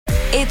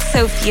It's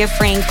Sophia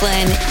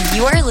Franklin.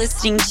 You are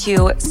listening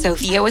to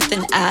Sophia with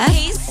an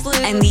F,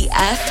 and the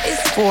F is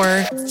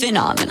for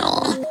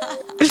phenomenal.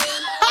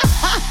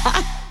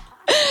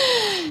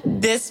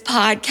 This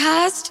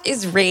podcast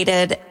is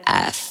rated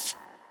F.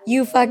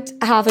 You fucked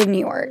half of New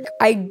York.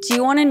 I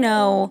do want to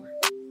know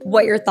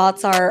what your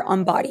thoughts are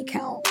on body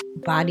count.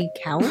 Body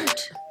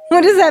count?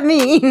 What does that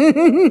mean?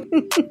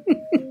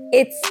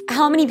 It's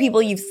how many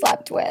people you've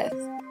slept with.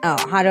 Oh,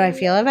 how do I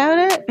feel about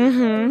it?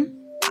 Mm-hmm.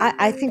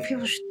 I think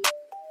people should...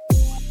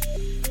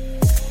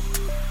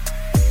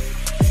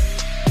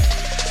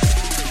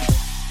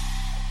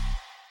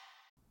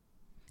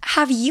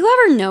 Have you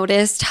ever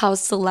noticed how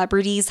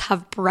celebrities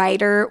have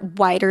brighter,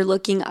 whiter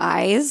looking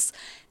eyes?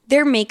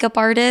 Their makeup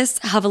artists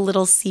have a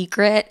little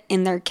secret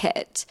in their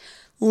kit.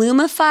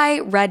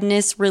 Lumify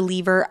Redness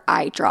Reliever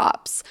Eye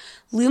Drops.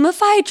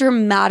 Lumify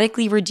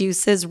dramatically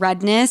reduces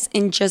redness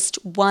in just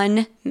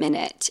 1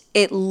 minute.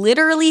 It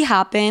literally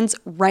happens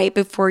right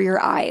before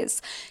your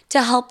eyes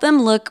to help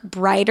them look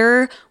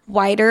brighter,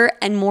 whiter,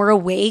 and more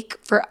awake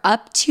for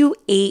up to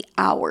 8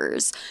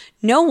 hours.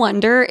 No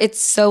wonder it's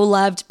so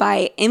loved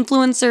by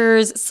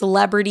influencers,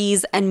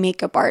 celebrities, and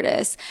makeup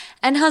artists,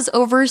 and has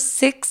over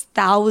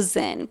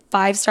 6,000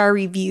 5-star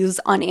reviews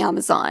on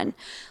Amazon.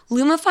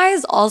 Lumify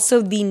is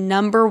also the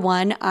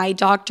 #1 eye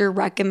doctor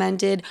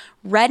recommended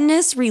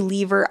redness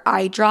reliever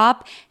eye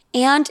drop,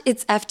 and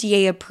it's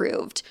FDA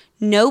approved.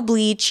 No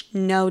bleach,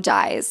 no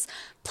dyes.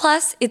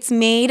 Plus, it's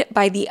made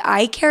by the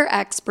eye care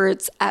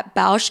experts at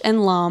Bausch &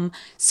 Lomb,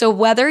 so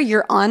whether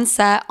you're on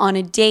set, on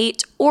a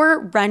date,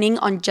 or running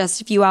on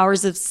just a few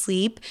hours of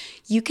sleep,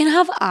 you can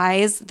have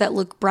eyes that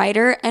look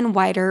brighter and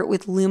whiter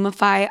with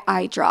Lumify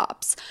eye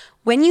drops.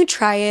 When you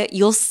try it,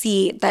 you'll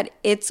see that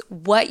it's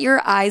what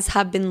your eyes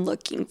have been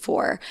looking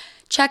for.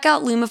 Check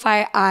out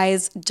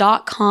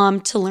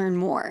LumifyEyes.com to learn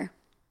more.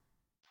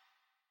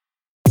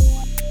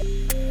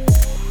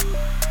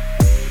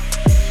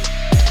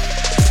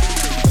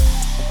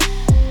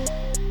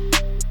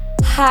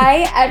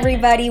 Hi,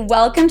 everybody.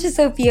 Welcome to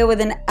Sophia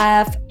with an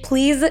F.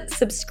 Please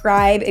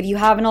subscribe if you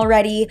haven't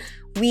already.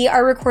 We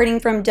are recording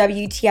from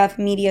WTF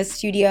Media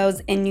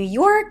Studios in New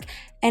York,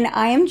 and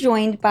I am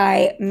joined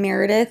by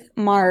Meredith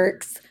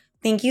Marks.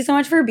 Thank you so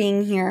much for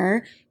being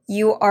here.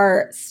 You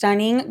are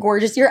stunning,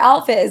 gorgeous. Your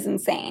outfit is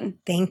insane.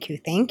 Thank you.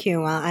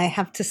 Well, I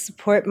have to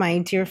support my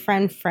dear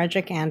friend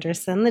Frederick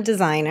Anderson, the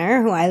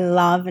designer, who I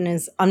love and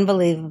is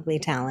unbelievably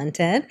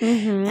talented.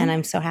 Mm-hmm. And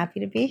I'm so happy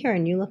to be here,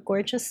 and you look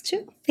gorgeous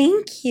too.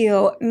 Thank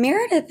you.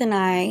 Meredith and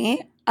I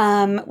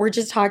were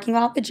just talking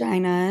about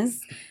vaginas,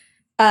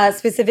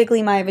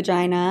 specifically my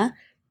vagina,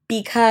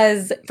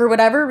 because for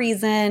whatever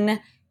reason,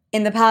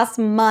 in the past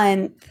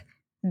month,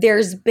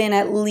 there's been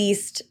at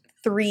least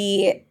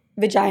 3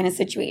 vagina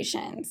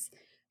situations.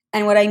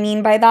 And what I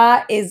mean by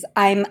that is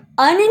I'm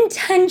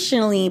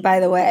unintentionally, by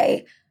the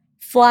way,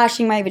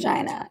 flashing my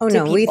vagina. Oh, to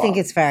no, people. We think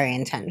it's very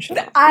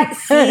intentional.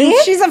 See?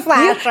 She's a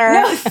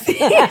flasher. See?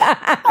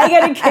 I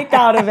get a kick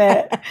out of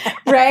it,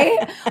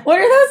 right? What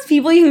are those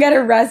people you can get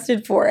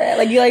arrested for it?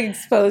 Like you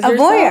expose yourself?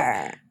 A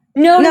voyeur.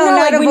 No, not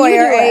like a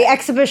voyeur, an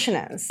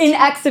exhibitionist. An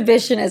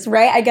exhibitionist,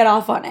 right? I get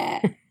off on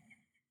it.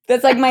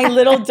 That's like my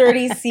little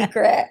dirty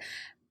secret.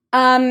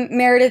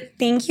 Meredith,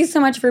 thank you so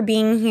much for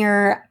being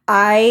here.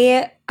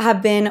 I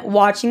have been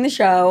watching the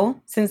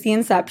show since the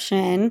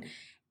inception,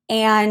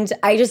 and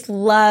I just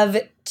love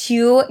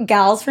 2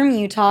 gals from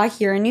Utah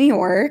here in New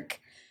York.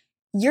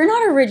 You're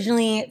not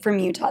originally from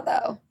Utah,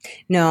 though.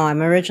 No,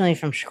 I'm originally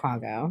from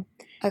Chicago.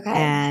 Okay.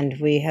 And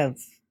we have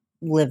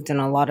lived in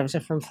a lot of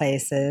different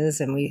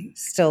places, and we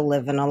still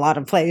live in a lot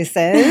of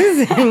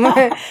places. And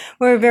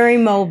we're very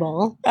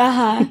mobile.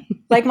 Uh-huh.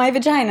 Like my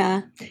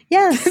vagina.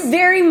 Yes.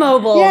 Very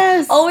mobile.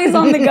 Yes. Always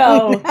on the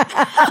go.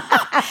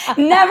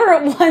 Never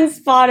at one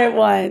spot at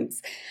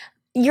once.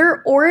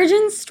 Your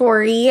origin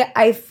story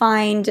I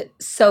find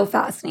so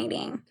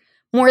fascinating.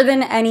 More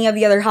than any of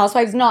the other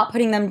housewives, not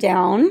putting them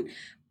down.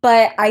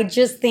 But I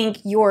just think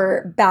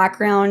your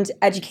background,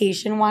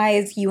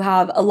 education-wise, you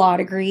have a law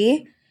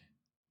degree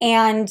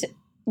and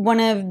one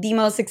of the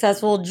most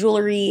successful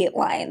jewelry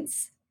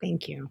lines.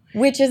 Thank you.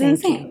 Which is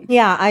insane.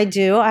 Yeah, I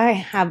do. I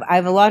have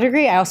a law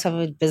degree. I also have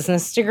a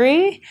business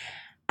degree.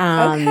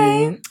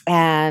 Okay.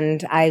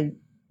 And I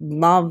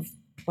love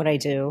what I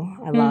do.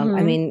 I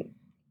mean,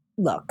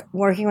 look,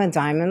 working with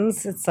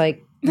diamonds, it's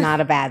like not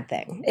a bad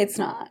thing. It's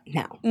not.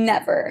 No.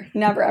 Never,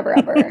 ever,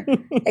 ever.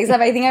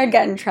 Except I think I would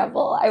get in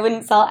trouble. I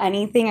wouldn't sell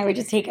anything. I would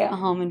just take it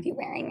home and be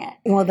wearing it.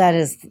 Well, that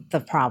is the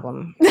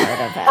problem part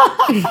of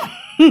it.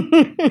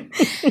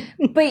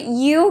 But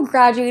you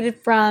graduated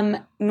from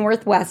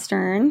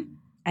Northwestern.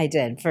 I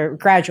did, for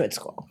graduate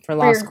school, for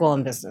law school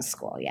and business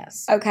school,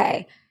 yes.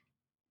 Okay.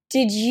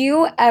 Did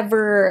you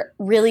ever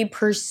really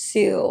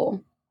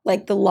pursue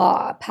like the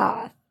law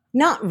path?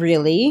 Not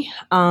really.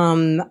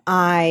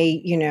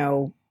 I,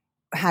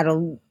 had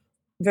a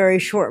very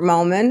short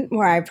moment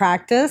where I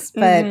practiced,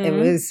 but it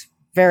was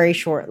very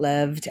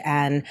short-lived.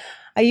 And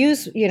I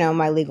use,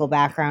 my legal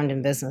background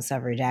in business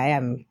every day.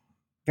 I'm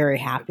very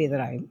happy that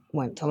I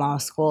went to law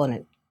school, and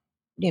it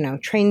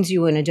trains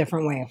you in a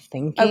different way of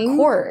thinking. Of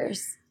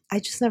course. I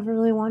just never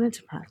really wanted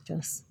to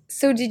practice.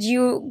 So did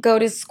you go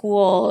to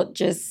school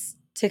just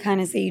to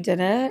kind of say you did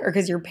it, or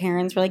because your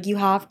parents were like, you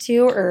have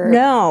to? Or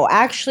no,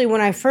 actually,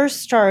 when I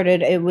first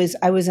started, I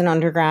was an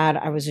undergrad,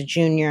 I was a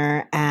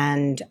junior,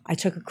 and I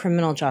took a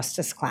criminal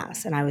justice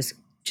class, and I was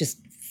just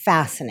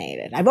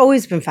fascinated. I've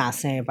always been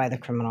fascinated by the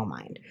criminal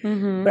mind,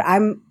 but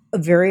I'm a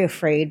very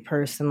afraid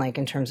person, like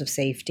in terms of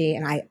safety,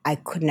 and I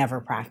could never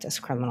practice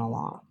criminal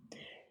law.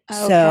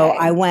 Okay. So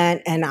I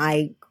went and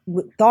I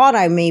thought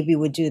I maybe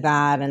would do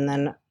that, and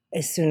then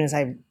as soon as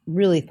I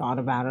really thought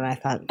about it, I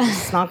thought,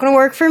 it's not going to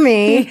work for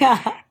me.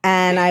 Yeah.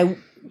 And I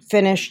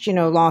finished,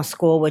 law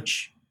school,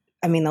 which,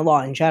 I mean, the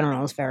law in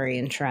general is very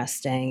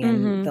interesting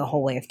and the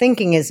whole way of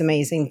thinking is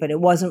amazing, but it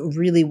wasn't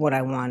really what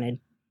I wanted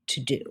to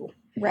do.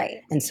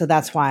 Right. And so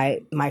that's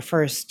why my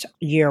first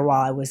year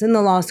while I was in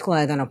the law school,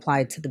 I then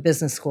applied to the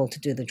business school to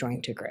do the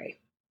joint degree.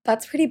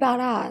 That's pretty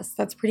badass.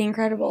 That's pretty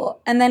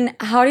incredible. And then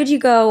how did you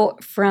go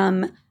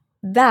from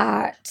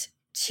that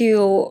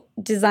to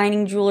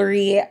designing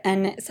jewelry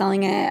and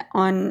selling it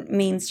on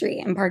Main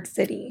Street in Park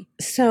City?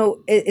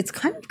 So it's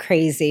kind of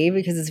crazy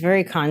because it's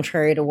very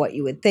contrary to what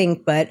you would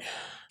think. But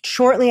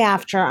shortly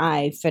after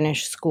I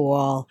finished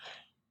school,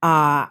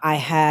 I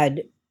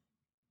had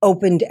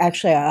opened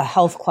actually a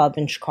health club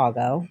in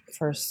Chicago,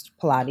 first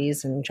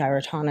Pilates and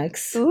gyrotonics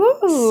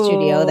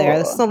studio there.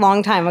 This is a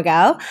long time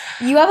ago.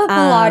 You have a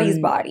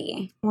Pilates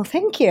body. Well,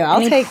 thank you.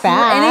 I'll take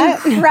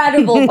that. An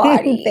incredible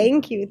body.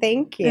 Thank you.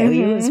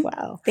 You as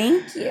well.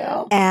 Thank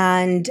you.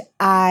 And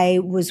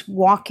I was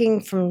walking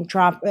from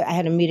I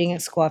had a meeting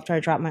at school after I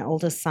dropped my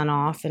oldest son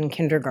off in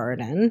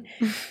kindergarten.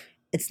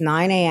 It's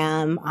 9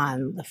 a.m.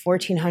 on the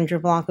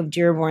 1400 block of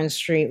Dearborn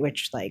Street,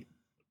 which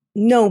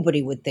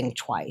nobody would think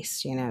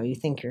twice, you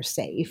think you're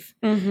safe.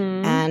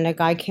 And a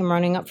guy came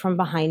running up from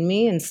behind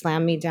me and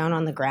slammed me down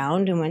on the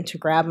ground and went to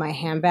grab my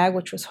handbag,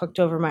 which was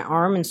hooked over my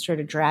arm, and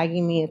started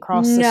dragging me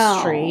across the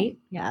street.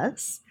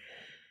 Yes.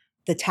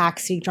 The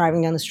taxi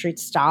driving down the street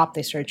stopped.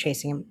 They started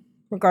chasing him.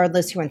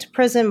 Regardless, he went to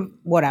prison,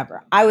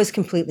 whatever. I was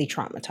completely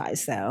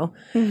traumatized, though.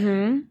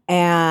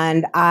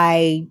 And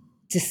I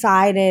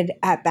decided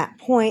at that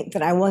point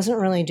that I wasn't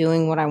really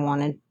doing what I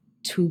wanted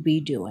to be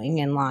doing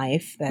in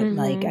life, that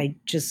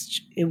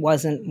it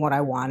wasn't what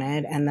I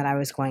wanted, and that I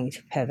was going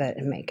to pivot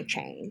and make a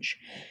change.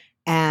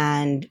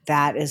 And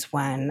that is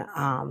when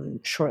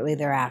shortly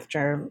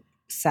thereafter,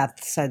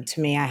 Seth said to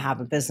me, I have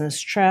a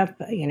business trip,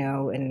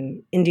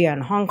 in India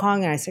and Hong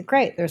Kong. And I said,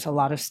 great, there's a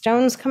lot of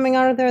stones coming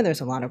out of there. There's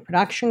a lot of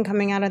production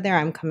coming out of there.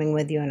 I'm coming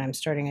with you and I'm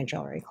starting a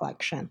jewelry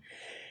collection.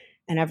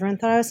 And everyone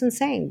thought I was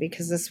insane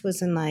because this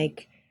was in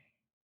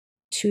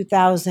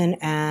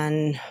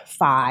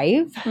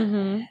 2005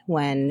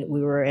 when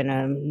we were in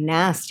a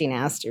nasty,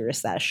 nasty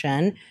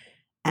recession.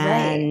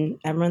 And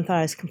everyone thought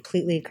I was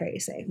completely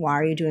crazy. Why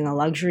are you doing a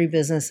luxury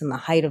business in the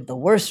height of the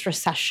worst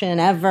recession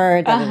ever?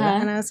 And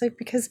I was like,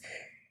 because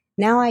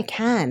now I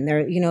can.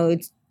 There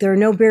are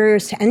no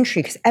barriers to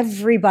entry because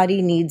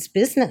everybody needs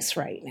business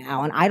right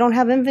now. And I don't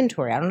have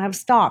inventory. I don't have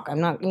stock. I'm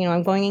not,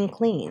 I'm going in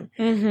clean.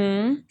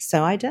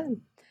 So I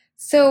did.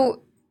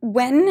 So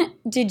when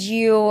did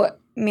you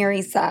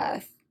marry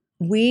Seth?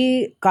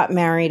 We got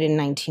married in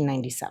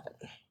 1997.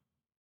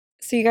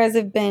 So you guys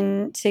have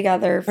been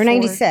together for... Or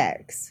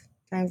 96.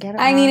 I get it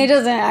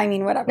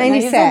wrong? Whatever.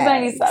 96.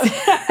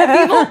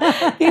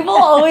 97. People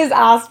always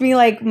ask me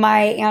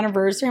my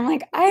anniversary. I'm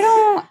like,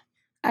 I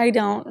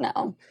don't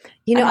know.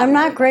 I'm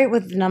not great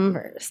with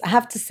numbers. I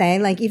have to say,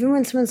 even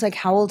when someone's like,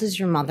 how old is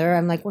your mother?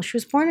 I'm like, well, she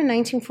was born in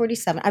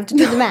 1947. I have to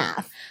do the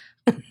math.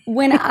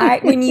 When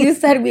you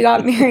said we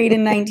got married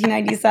in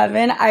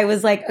 1997, I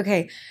was like,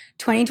 okay,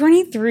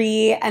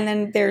 2023, and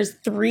then there's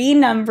 3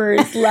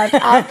 numbers left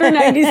after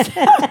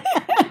 97.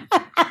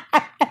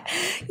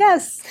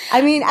 Yes.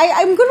 I mean,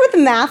 I'm good with the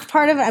math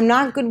part of it. I'm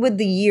not good with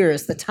the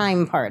years, the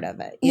time part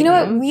of it. You know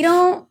what?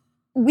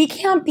 We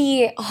can't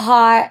be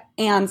hot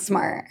and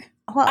smart.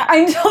 Well,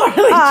 I'm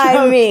totally joking.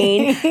 I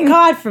mean,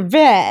 God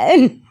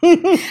forbid.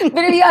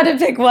 But if you had to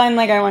pick one,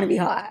 I want to be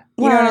hot.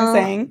 You know what I'm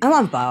saying? I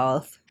want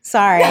both.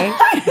 Sorry.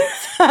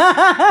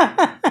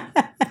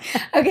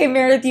 Okay,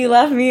 Meredith, you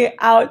left me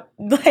out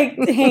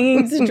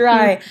hanging to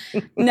dry.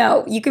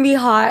 No, you can be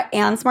hot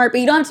and smart,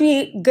 but you don't have to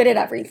be good at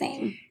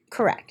everything.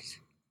 Correct.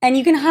 And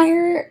you can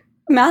hire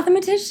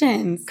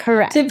mathematicians.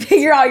 Correct. To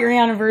figure out your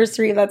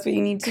anniversary if that's what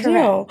you need to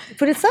do.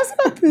 But it's less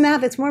about the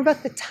math. It's more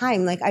about the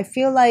time. I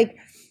feel like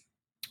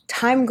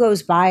time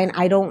goes by and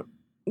I don't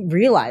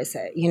realize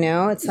it,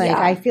 It's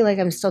I feel like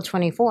I'm still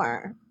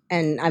 24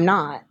 and I'm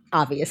not,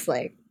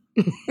 obviously.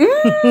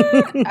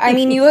 I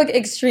mean, you look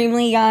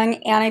extremely young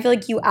and I feel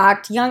like you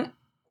act young.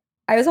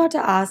 I was about to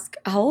ask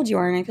how old you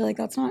are, and I feel like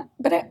that's not.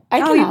 But I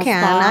can. Oh, you ask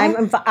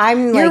can. That.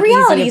 I'm you're a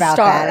reality about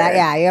star. That.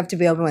 Yeah, you have to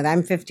be open with it.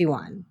 I'm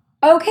 51.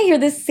 Okay, you're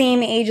the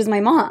same age as my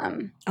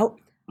mom. Oh,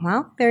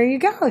 well, there you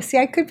go. See,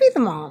 I could be the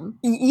mom.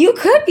 You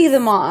could be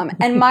the mom.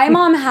 And my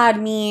mom had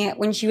me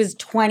when she was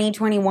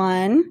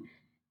 21,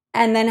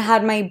 and then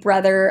had my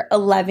brother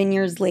 11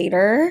 years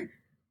later.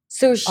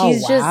 So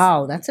she's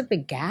wow. That's a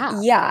big gap.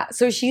 Yeah.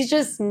 So she's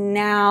just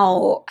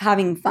now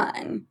having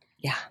fun.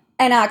 Yeah.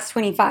 And Act's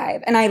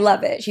 25. And I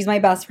love it. She's my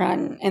best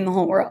friend in the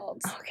whole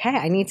world. Okay.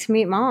 I need to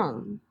meet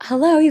Mom.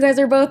 Hello. You guys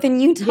are both in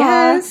Utah.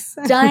 Yes.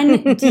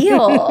 Done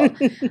deal.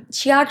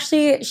 She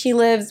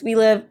lives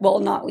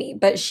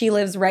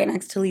right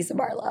next to Lisa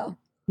Barlow.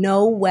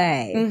 No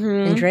way.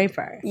 Mm-hmm. In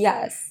Draper.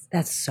 Yes.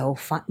 That's so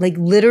fun. Like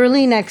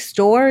literally next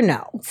door?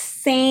 No.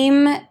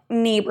 Same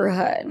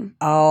neighborhood.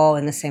 Oh,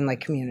 in the same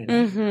like community.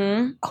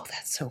 Mm-hmm. Oh,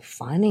 that's so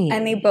funny.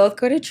 And they both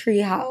go to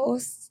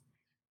Treehouse,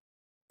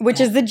 which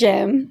is the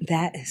gym.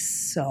 That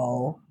is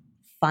so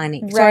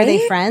funny. Right? So are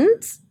they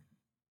friends?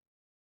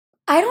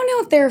 I don't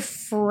know if they're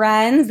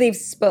friends. They've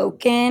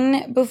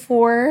spoken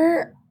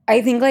before.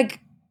 I think like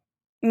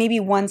maybe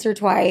once or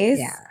twice.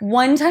 Yeah.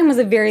 One time was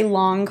a very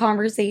long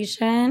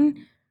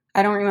conversation.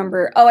 I don't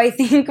remember. Oh, I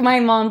think my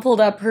mom pulled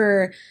up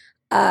her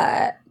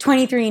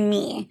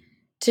 23andMe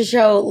to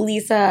show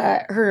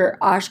Lisa her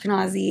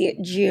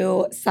Ashkenazi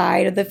Jew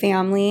side of the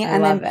family. I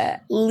love it.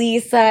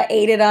 Lisa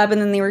ate it up, and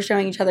then they were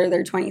showing each other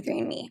their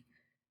 23andMe.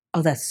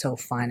 Oh, that's so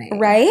funny.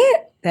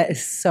 Right? That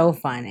is so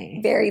funny.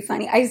 Very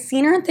funny. I've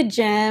seen her at the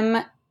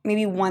gym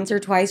maybe once or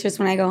twice just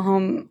when I go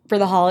home for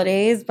the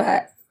holidays,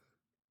 but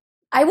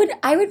I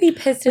would be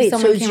pissed if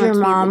someone came up to me at the gym. So is your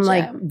mom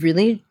like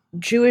really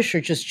Jewish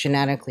or just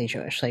genetically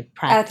Jewish? Like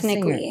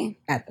practicing?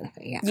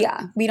 Ethnically, yeah.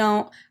 Yeah. We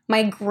don't.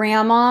 My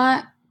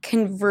grandma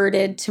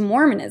converted to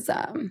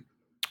Mormonism,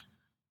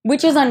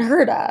 which is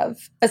unheard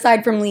of,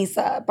 aside from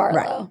Lisa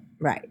Barlow.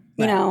 Right.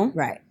 You know?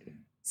 Right.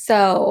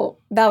 So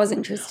that was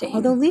interesting.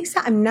 Although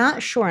Lisa, I'm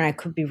not sure, and I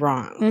could be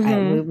wrong.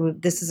 Mm-hmm.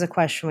 This is a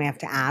question we have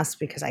to ask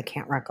because I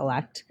can't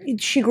recollect.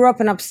 She grew up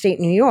in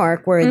upstate New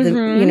York, where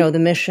the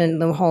mission,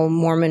 the whole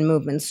Mormon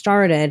movement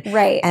started,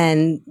 right?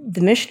 And the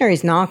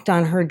missionaries knocked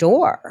on her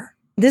door.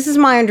 This is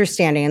my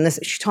understanding, and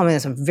she told me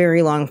this a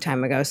very long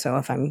time ago. So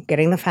if I'm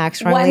getting the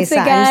facts wrong, Lisa,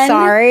 I'm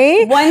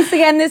sorry. Once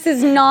again, this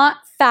is not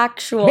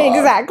factual.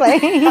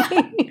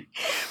 Exactly.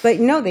 But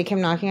no, they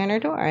came knocking on her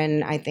door,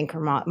 and I think her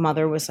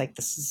mother was like,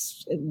 "This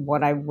is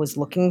what I was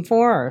looking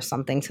for," or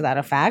something to that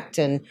effect,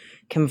 and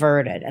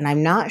converted. And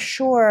I'm not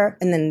sure.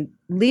 And then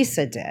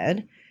Lisa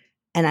did,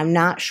 and I'm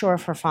not sure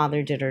if her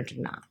father did or did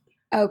not.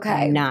 Okay,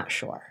 I'm not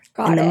sure.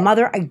 Got it. The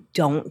mother, I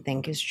don't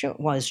think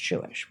was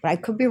Jewish, but I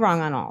could be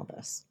wrong on all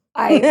this.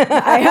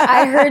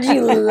 I heard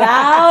you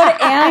loud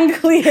and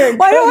clear.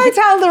 Why don't I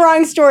tell the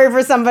wrong story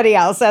for somebody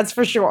else? That's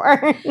for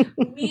sure.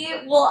 We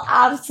will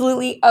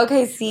absolutely.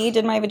 Okay, see,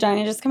 did my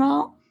vagina just come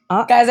out?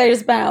 Guys, I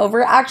just bent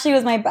over. Actually, it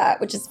was my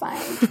butt, which is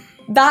fine.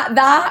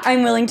 that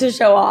I'm willing to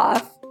show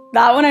off.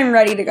 That one I'm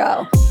ready to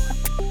go.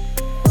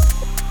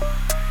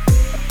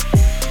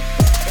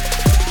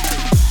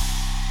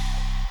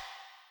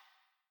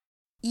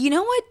 You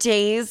know what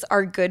days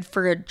are good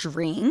for a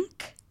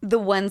drink? The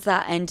ones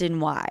that end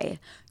in Y.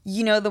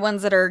 You know, the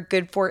ones that are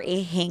good for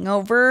a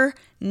hangover?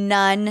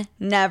 None,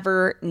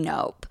 never,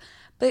 nope.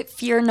 But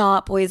fear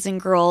not, boys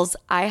and girls.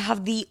 I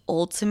have the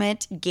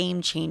ultimate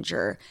game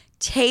changer.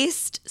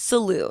 Taste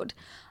Salud.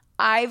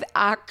 I've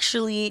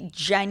actually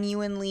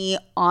genuinely,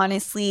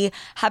 honestly,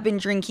 have been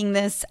drinking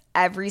this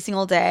every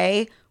single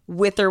day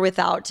with or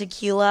without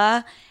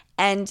tequila.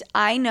 And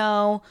I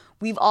know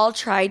we've all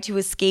tried to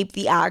escape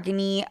the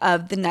agony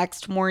of the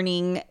next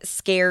morning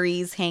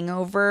scaries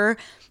hangover,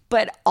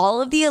 but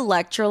all of the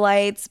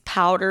electrolytes,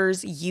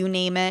 powders, you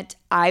name it,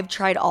 I've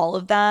tried all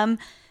of them.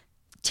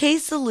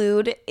 Taste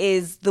Salud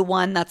is the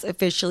one that's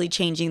officially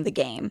changing the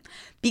game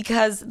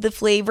because the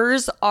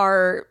flavors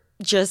are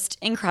just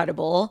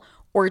incredible.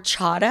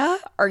 Horchata,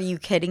 are you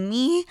kidding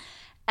me?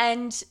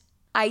 And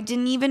I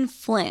didn't even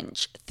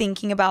flinch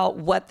thinking about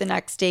what the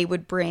next day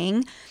would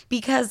bring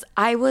because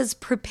I was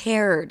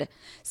prepared,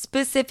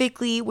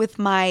 specifically with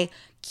my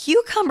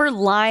cucumber,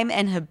 lime,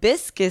 and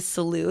hibiscus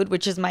salud,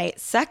 which is my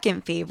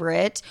second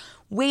favorite,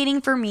 waiting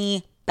for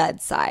me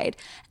bedside.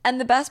 And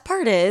the best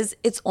part is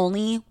it's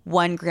only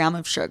 1 gram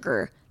of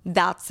sugar.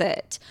 That's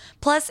it.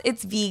 Plus,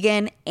 it's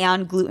vegan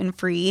and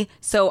gluten-free,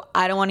 so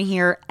I don't want to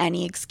hear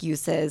any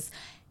excuses.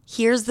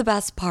 Here's the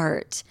best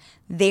part.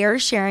 They're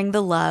sharing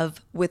the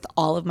love with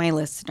all of my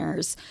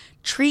listeners.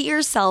 Treat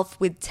yourself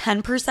with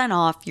 10%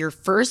 off your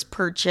first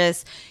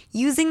purchase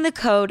using the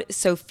code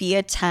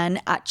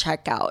SOFIA10 at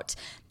checkout.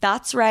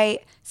 That's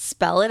right.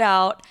 Spell it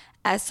out.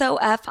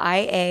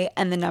 SOFIA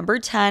and the number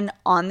 10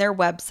 on their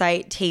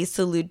website,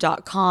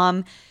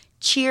 tastesalud.com.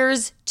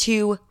 Cheers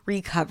to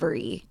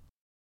recovery.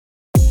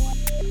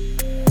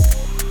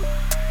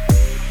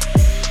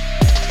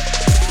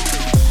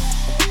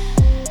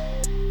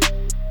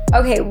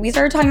 Okay, we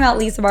started talking about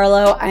Lisa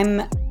Barlow.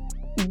 I'm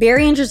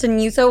very interested in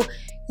you. So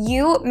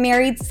you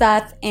married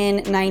Seth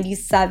in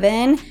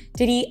 97.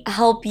 Did he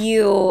help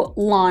you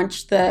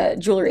launch the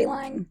jewelry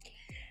line?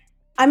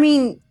 I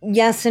mean,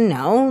 yes and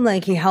no.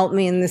 Like he helped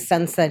me in the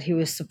sense that he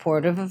was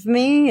supportive of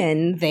me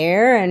and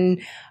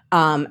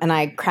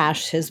I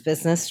crashed his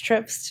business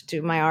trips to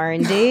do my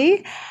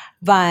R&D,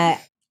 but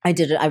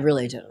I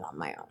really did it on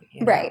my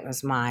own. Right. It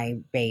was my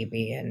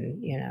baby,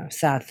 and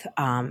Seth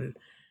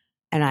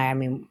I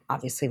mean,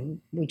 obviously,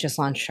 we just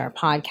launched our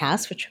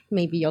podcast, which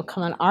maybe you'll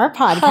come on our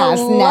podcast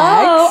Hello.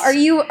 next.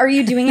 Are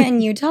you doing it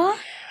in Utah?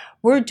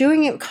 We're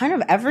doing it kind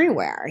of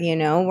everywhere,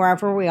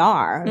 wherever we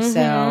are. Mm-hmm.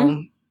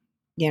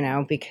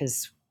 So,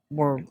 because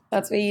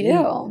that's what you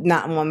do.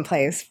 Not in one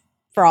place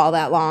for all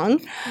that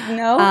long.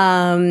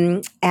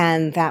 No.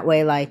 And that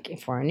way, like,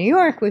 if we're in New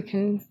York, we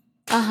can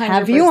 100%.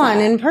 have you on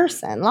in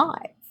person live.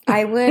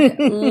 I would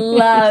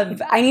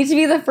love. I need to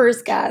be the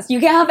first guest. You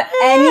can't have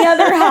any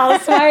other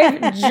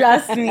housewife,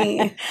 just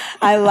me.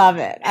 I love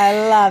it.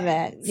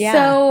 Yeah.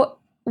 So,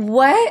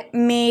 what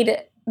made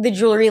the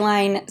jewelry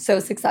line so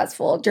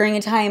successful during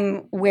a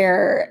time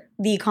where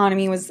the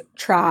economy was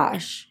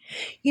trash?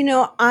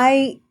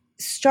 I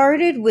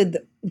started with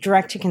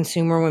direct to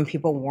consumer when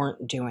people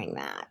weren't doing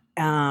that.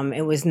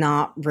 It was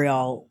not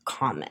real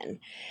common.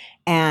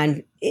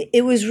 And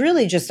it was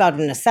really just out of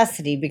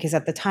necessity because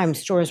at the time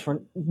stores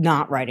were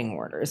not writing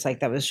orders.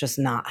 Like that was just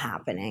not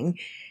happening.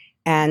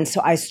 And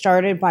so I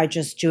started by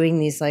just doing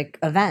these like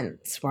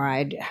events where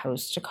I'd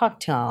host a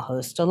cocktail,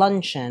 host a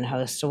luncheon,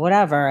 host a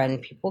whatever,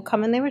 and people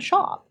come and they would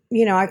shop.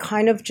 I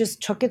kind of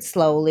just took it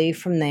slowly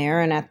from there.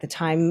 And at the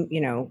time,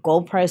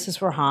 gold prices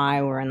were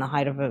high. We're in the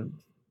height of a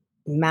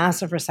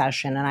massive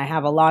recession. And I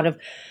have a lot of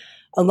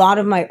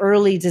my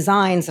early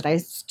designs that I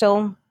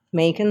still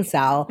make and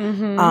sell,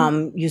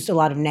 used a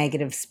lot of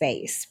negative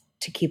space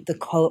to keep the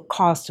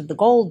cost of the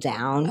gold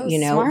down,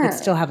 smart. but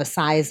still have a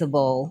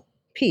sizable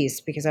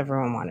piece because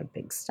everyone wanted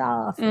big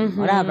stuff and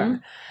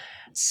whatever.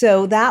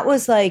 So that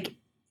was like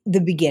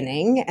the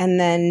beginning. And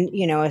then,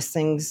 as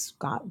things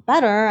got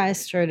better, I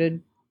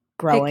started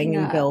growing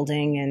and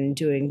building and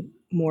doing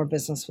more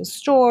business with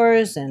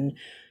stores and,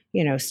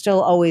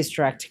 still always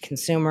direct to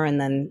consumer. And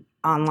then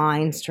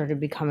online started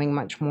becoming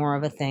much more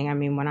of a thing. I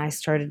mean, when I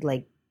started,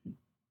 like,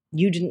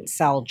 you didn't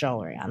sell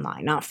jewelry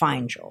online, not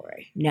fine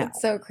jewelry. No.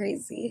 It's so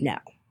crazy. No.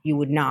 You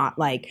would not,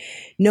 like,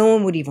 no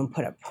one would even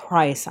put a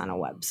price on a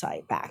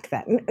website back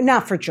then.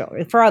 Not for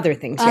jewelry, for other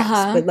things,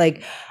 yes. But,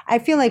 like, I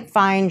feel like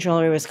fine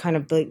jewelry was kind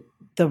of the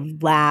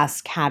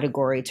last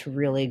category to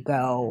really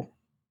go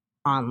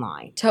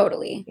online.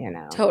 Totally.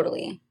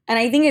 Totally. And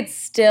I think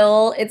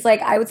it's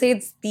like, I would say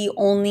it's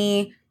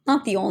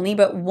not the only,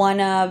 but one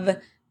of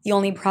the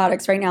only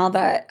products right now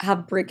that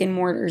have brick and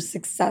mortar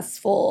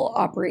successful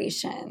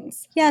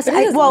operations. Yes.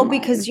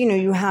 Because,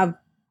 you have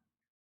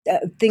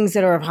things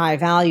that are of high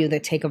value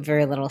that take up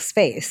very little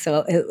space.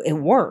 So it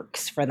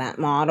works for that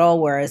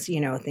model. Whereas,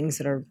 things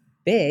that are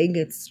big,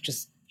 it's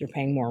just you're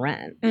paying more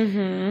rent.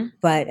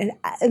 But,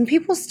 and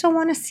people still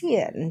want to see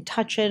it and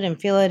touch it and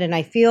feel it. And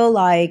I feel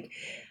like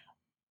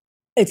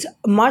it's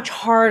much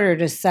harder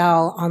to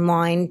sell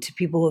online to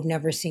people who have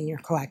never seen your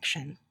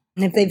collection.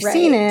 And if they've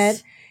seen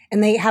it,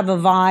 and they have a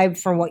vibe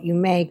for what you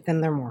make, then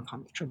they're more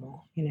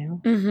comfortable,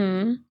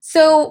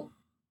 So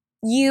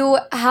you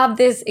have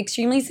this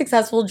extremely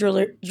successful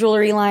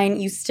jewelry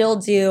line. You still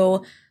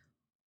do.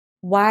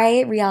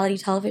 Why reality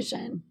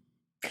television?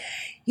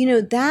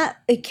 That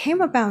it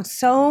came about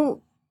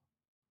so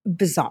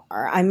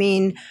bizarre. I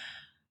mean,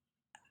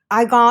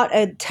 I got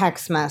a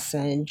text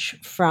message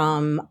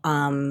from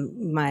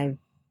my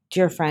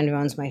dear friend who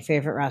owns my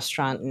favorite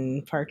restaurant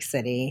in Park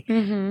City.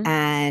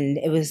 And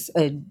it was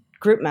a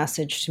group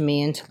message to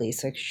me and to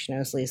Lisa, because she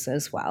knows Lisa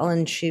as well.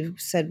 And she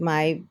said,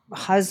 my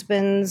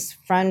husband's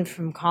friend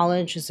from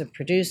college is a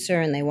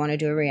producer and they want to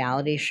do a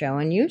reality show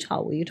in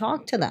Utah. Will you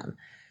talk to them?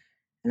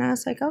 And I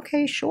was like,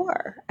 okay,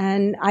 sure.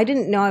 And I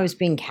didn't know I was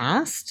being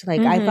cast.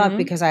 Like, I thought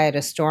because I had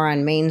a store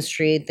on Main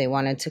Street, they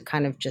wanted to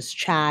kind of just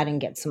chat and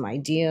get some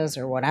ideas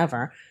or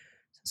whatever.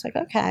 So I was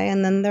like, okay.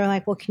 And then they're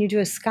like, well, can you do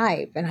a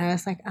Skype? And I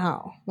was like,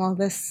 oh, well,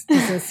 this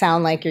doesn't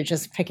sound like you're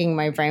just picking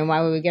my brain.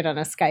 Why would we get on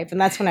a Skype? And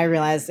that's when I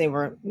realized they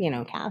were,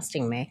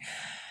 casting me.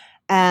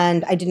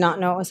 And I did not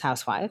know it was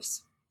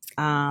Housewives.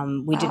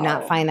 We did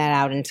not find that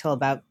out until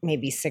about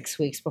maybe 6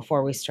 weeks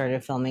before we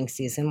started filming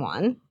season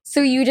 1.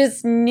 So you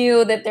just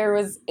knew that there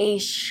was a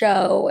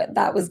show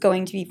that was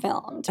going to be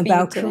filmed.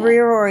 About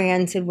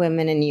career-oriented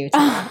women in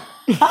Utah.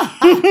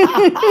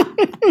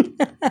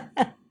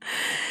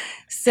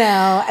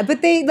 So,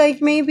 but they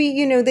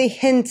maybe, they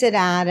hinted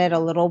at it a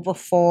little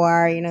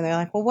before, they're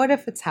like, well, what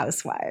if it's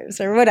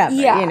Housewives or whatever,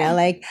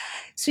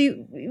 so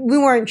we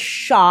weren't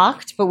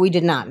shocked, but we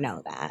did not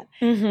know that.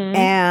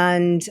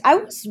 And I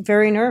was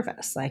very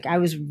nervous. Like, I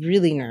was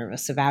really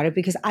nervous about it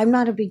because I'm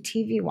not a big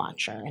TV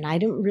watcher and I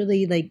didn't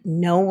really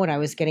know what I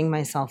was getting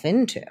myself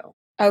into.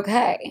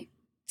 Okay.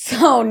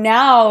 So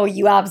now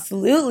you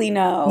absolutely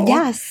know.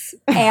 Yes.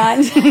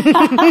 And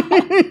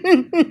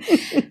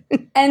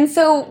and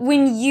so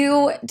when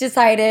you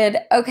decided,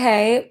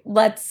 okay,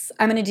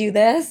 I'm going to do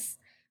this,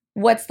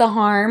 what's the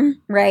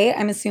harm, right?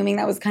 I'm assuming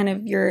that was kind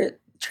of your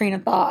train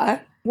of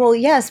thought. Well,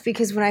 yes,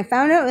 because when I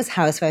found out it was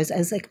Housewives, I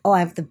was like, oh, I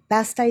have the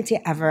best idea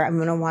ever. I'm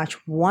going to watch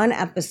one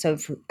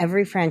episode from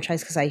every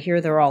franchise because I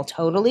hear they're all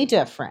totally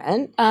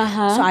different. So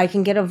I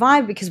can get a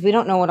vibe because we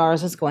don't know what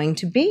ours is going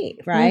to be,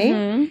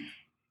 right?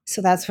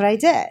 So that's what I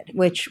did,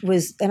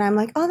 and I'm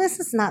like, oh, this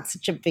is not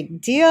such a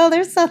big deal.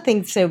 There's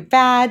nothing so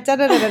bad, da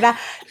da da da da.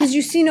 Because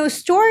you see no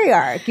story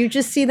arc. You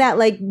just see that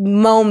like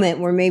moment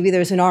where maybe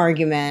there's an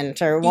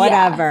argument or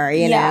whatever,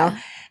 you know?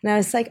 And I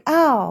was like,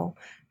 oh,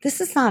 this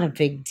is not a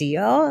big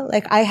deal.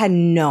 Like I had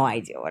no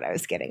idea what I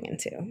was getting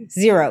into.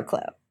 Zero clue.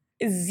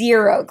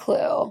 Zero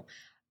clue.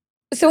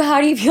 So how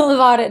do you feel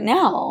about it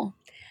now?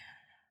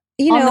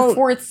 You on know, the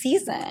fourth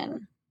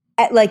season.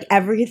 Like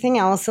everything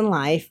else in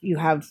life, you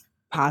have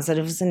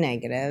positives and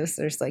negatives.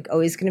 There's like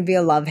always going to be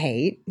a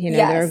love-hate. You know,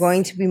 there are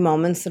going to be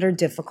moments that are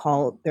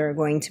difficult. There are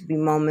going to be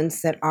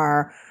moments that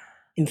are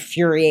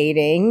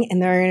infuriating, and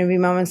there are going to be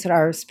moments that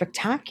are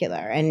spectacular.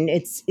 And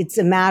it's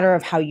a matter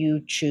of how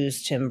you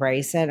choose to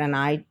embrace it. And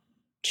I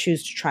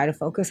choose to try to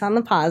focus on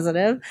the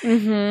positive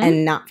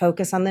and not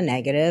focus on the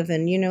negative.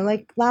 And, you know,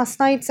 like last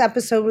night's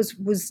episode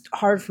was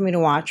hard for me to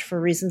watch for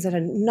reasons that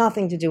had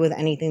nothing to do with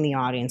anything the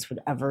audience would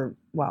ever,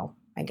 well,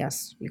 I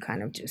guess you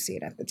kind of do see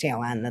it at the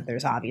tail end that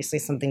there's obviously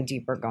something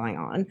deeper going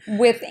on.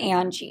 With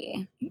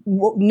Angie.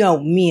 Well, no,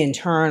 me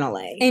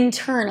internally.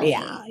 Internally.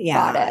 Yeah.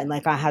 Got it. And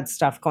like I had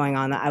stuff going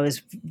on that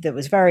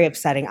was very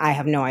upsetting. I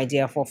have no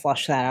idea if we'll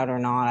flush that out or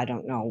not. I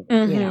don't know.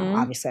 You know,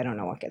 obviously I don't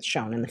know what gets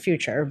shown in the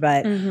future,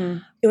 but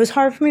it was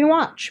hard for me to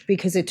watch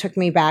because it took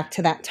me back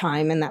to that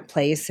time and that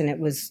place. And it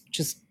was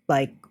just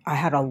like, I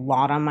had a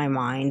lot on my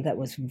mind that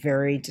was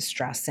very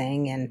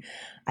distressing, and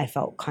I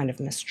felt kind of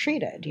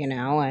mistreated, you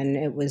know, and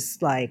it was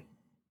like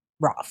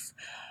rough.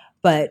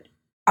 But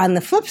on the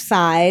flip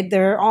side,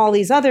 there are all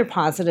these other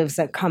positives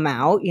that come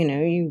out. You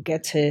know, you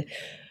get to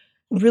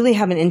really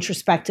have an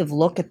introspective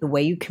look at the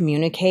way you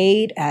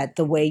communicate, at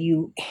the way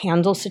you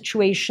handle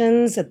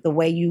situations, at the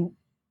way you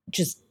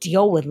just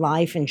deal with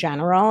life in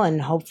general,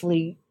 and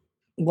hopefully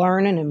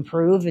learn and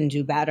improve and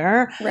do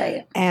better.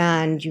 Right.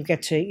 And you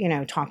get to, you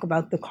know, talk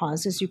about the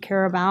causes you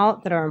care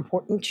about that are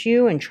important to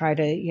you and try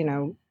to, you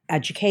know,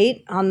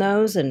 educate on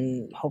those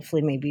and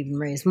hopefully maybe even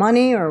raise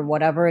money or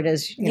whatever it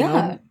is, you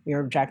know, your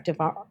objective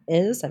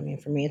is. I mean,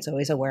 for me, it's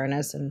always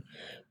awareness and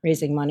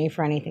raising money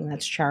for anything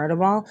that's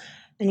charitable.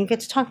 And you get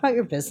to talk about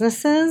your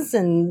businesses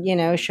and, you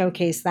know,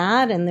 showcase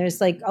that. And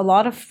there's like a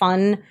lot of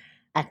fun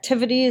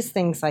activities,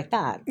 things like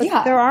that.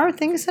 But there are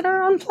things that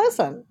are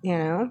unpleasant, you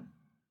know.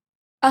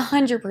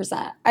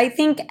 100%. I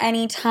think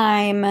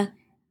anytime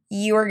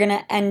you are going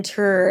to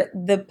enter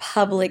the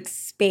public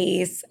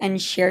space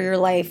and share your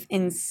life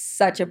in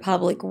such a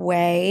public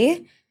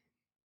way,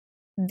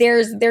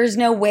 there's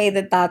no way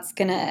that that's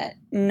going to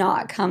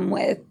not come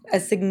with a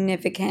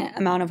significant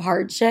amount of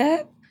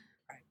hardship.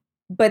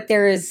 But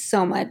there is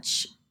so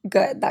much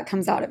good that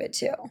comes out of it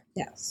too.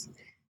 Yes.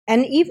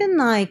 And even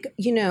like,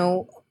 you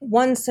know,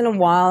 once in a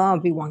while I'll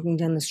be walking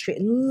down the street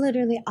and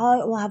literally I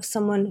will have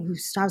someone who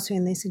stops me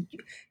and they said,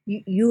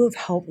 you have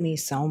helped me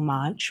so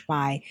much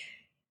by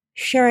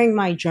sharing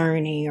my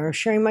journey or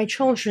sharing my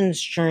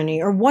children's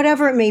journey or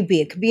whatever it may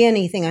be. It could be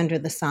anything under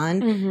the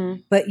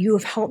sun, but you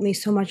have helped me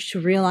so much to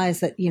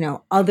realize that, you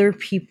know, other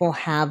people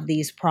have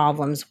these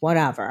problems,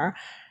 whatever.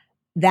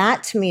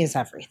 That to me is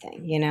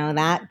everything. You know,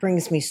 that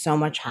brings me so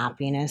much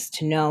happiness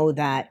to know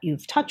that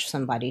you've touched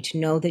somebody, to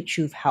know that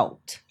you've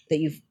helped, that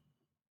you've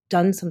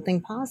done something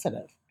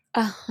positive.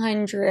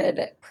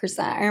 100%.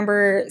 I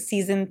remember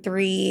season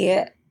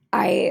 3,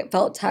 I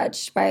felt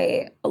touched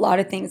by a lot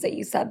of things that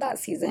you said that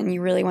season.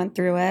 You really went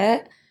through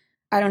it.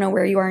 I don't know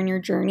where you are in your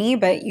journey,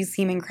 but you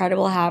seem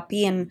incredible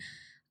happy. And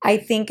I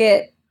think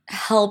it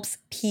helps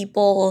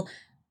people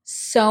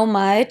so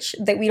much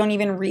that we don't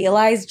even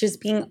realize just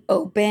being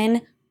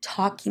open,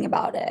 talking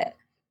about it.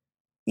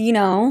 You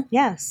know?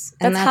 Yes.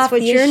 And that's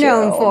what you're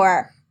known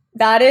for.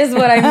 That is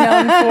what I'm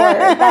known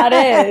for. That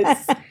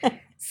is.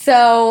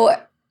 So,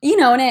 you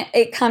know, and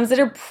it comes at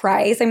a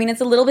price. I mean,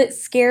 it's a little bit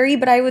scary,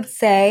 but I would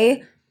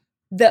say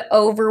the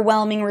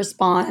overwhelming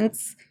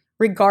response,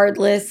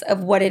 regardless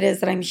of what it is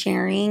that I'm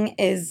sharing,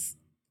 is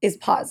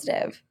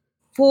positive.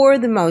 For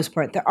the most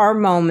part, there are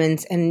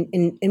moments,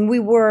 and we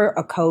were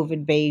a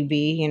COVID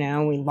baby, you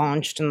know, we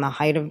launched in the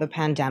height of the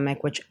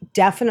pandemic, which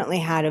definitely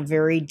had a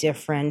very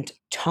different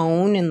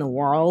tone in the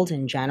world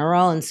in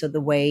general. And so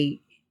the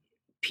way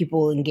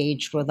people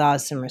engaged with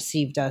us and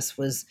received us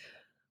was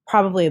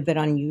probably a bit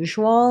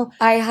unusual.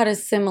 I had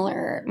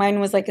mine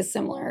was like a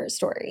similar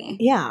story.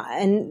 Yeah.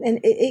 And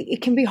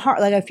it can be hard.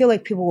 Like, I feel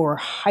like people were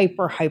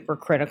hyper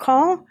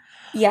critical.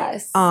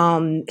 Yes.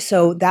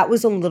 So that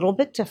was a little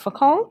bit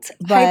difficult.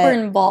 But hyper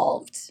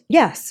involved.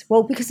 Yes.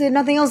 Well, because they had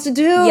nothing else to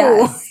do.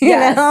 Yes.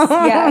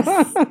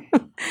 Yes.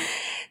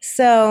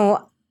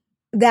 So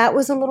that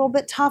was a little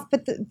bit tough.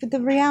 But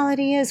the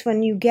reality is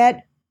when you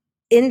get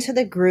into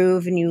the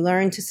groove and you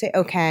learn to say,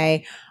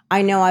 okay,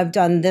 I know I've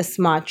done this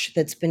much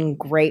that's been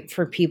great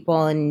for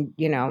people, and,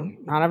 you know,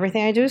 not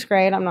everything I do is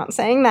great. I'm not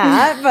saying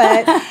that,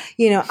 but,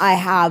 you know, I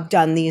have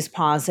done these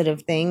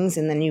positive things,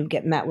 and then you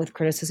get met with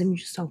criticism. You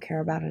just don't care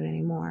about it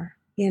anymore.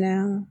 You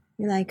know,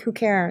 you're like, who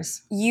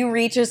cares? You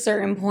reach a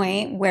certain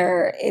point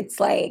where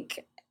it's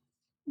like,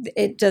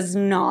 it does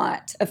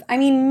not, I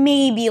mean,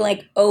 maybe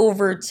like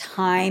over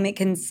time, it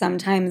can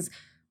sometimes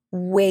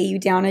weigh you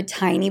down a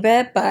tiny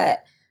bit,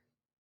 but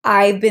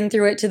I've been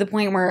through it to the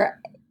point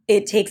where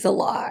it takes a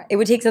lot. It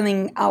would take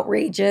something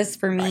outrageous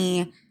for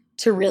me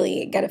to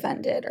really get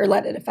offended or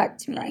let it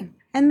affect me. Right.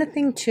 And the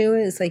thing too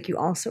is like you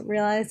also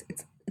realize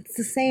it's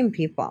the same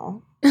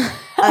people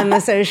on the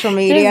social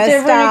media Just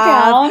different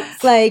stuff.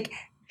 accounts. Like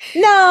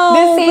no,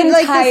 The same but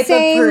like type the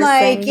same of person,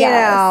 like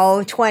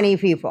yes. 20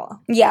 people.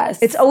 Yes.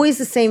 It's always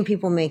the same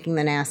people making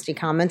the nasty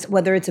comments,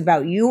 whether it's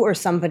about you or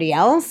somebody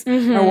else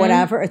or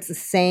whatever. It's the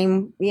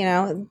same,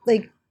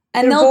 like.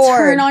 And they'll bored.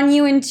 turn on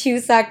you in 2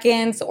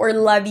 seconds or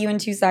love you in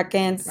 2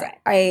 seconds.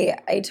 Right.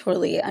 I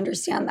totally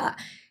understand that.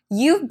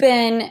 You've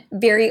been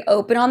very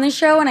open on the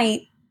show, and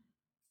I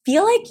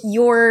feel like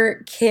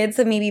your kids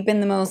have maybe been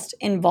the most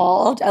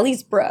involved, at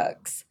least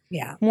Brooks.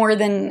 Yeah. More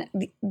than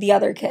the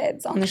other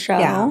kids on the show.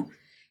 Yeah.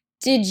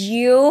 Did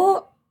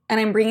you, and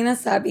I'm bringing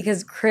this up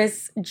because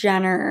Kris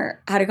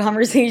Jenner had a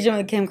conversation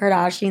with Kim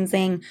Kardashian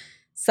saying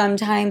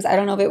sometimes, I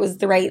don't know if it was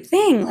the right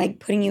thing, like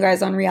putting you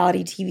guys on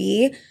reality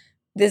TV.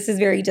 This is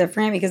very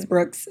different because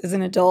Brooks is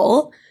an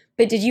adult.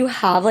 But did you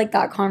have like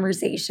that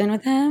conversation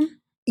with him?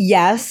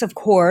 Yes, of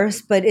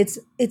course, but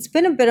it's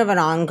been a bit of an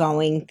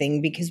ongoing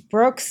thing because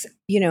Brooks,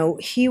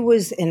 he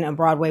was in a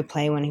Broadway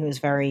play when he was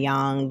very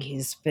young.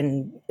 He's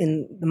been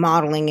in the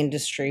modeling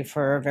industry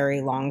for a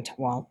very long time.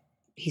 Well,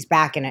 he's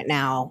back in it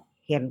now.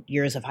 He had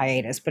years of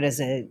hiatus, but as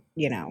a,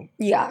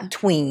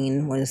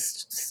 tween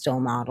was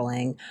still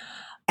modeling.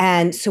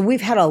 And so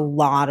we've had a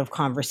lot of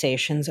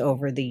conversations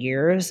over the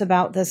years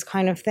about this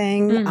kind of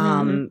thing.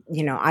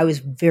 I was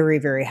very,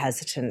 very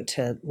hesitant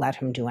to let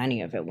him do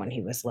any of it when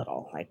he was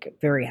little, like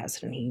very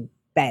hesitant. He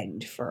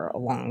begged for a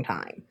long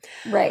time.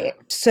 Right.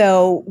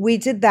 So we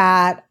did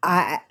that.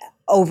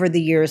 Over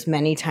the years,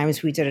 many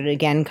times we did it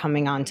again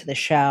coming onto the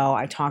show.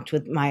 I talked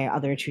with my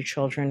other 2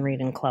 children, Reed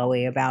and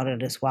Chloe, about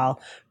it as well.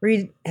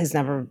 Reed has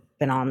never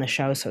been on the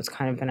show, so it's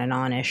kind of been a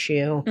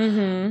non-issue.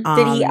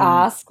 Did he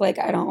ask? Like,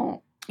 I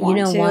don't.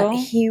 What?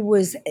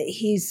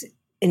 He's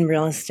in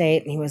real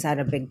estate and he was at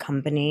a big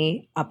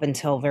company up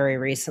until very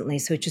recently.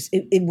 So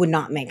it would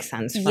not make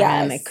sense for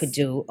him. It could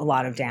do a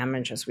lot of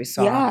damage, as we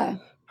saw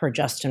per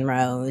Justin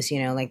Rose.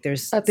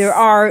 There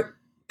are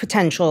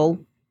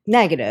potential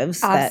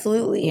negatives.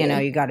 Absolutely.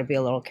 That, you got to be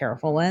a little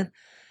careful with.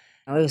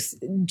 It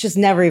was just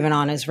never even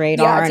on his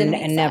radar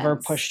and never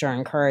pushed or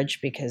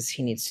encouraged because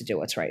he needs to do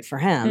what's right for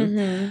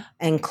him.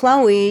 And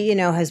Chloe,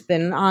 has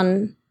been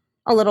on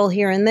a little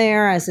here and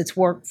there as it's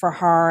worked for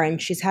her,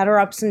 and she's had her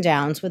ups and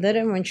downs with it.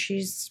 And when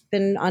she's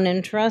been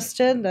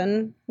uninterested,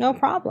 then no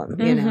problem,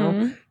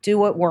 do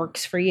what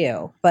works for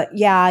you. But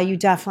yeah, you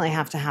definitely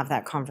have to have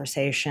that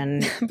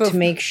conversation to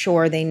make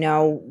sure they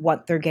know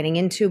what they're getting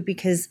into,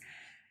 because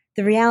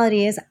the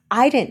reality is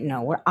I didn't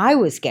know what I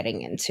was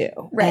getting into.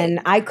 Right. And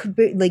I could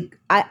be like,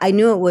 I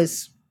knew it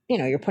was,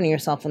 you're putting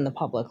yourself in the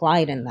public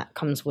light, and that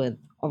comes with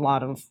a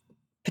lot of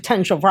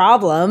potential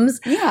problems.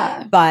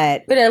 Yeah.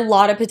 But a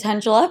lot of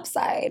potential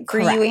upside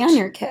for you and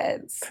your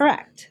kids.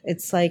 Correct.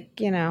 It's like,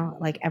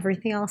 like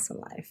everything else in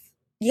life.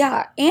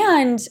 Yeah.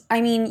 And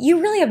I mean,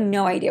 you really have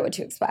no idea what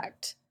to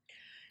expect.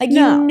 Like,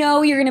 you're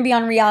going to be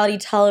on reality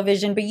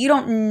television, but you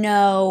don't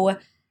know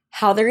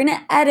how they're going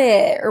to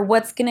edit or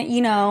what's going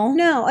to,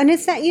 No. And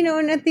it's that,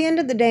 and at the end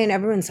of the day, and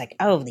everyone's like,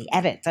 oh, the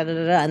edit,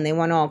 and they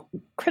want to all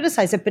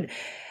criticize it. But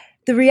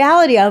the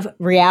reality of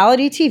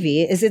reality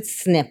TV is it's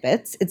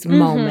snippets, it's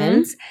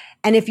moments.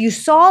 And if you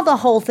saw the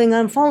whole thing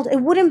unfold,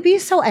 it wouldn't be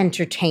so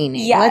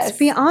entertaining. Yes. Let's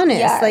be honest.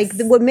 Yes. Like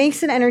what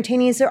makes it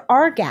entertaining is there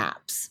are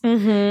gaps.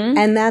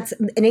 And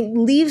it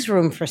leaves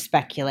room for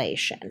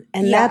speculation.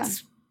 And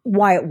that's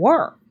why it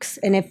works.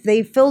 And if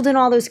they filled in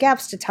all those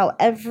gaps to tell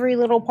every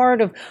little part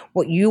of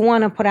what you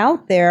want to put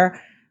out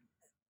there,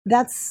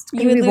 that's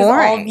going to be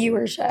boring. You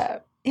would lose all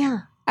viewership. Yeah.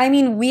 I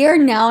mean, we are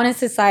now in a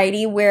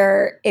society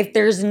where if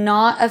there's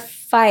not a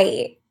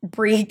fight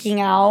breaking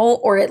out,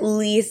 or at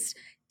least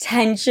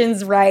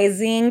tensions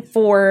rising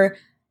for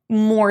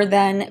more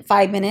than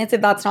 5 minutes,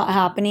 if that's not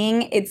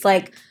happening, it's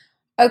like,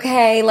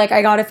 okay, like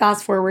I got to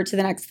fast forward to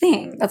the next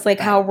thing. That's like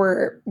how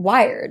we're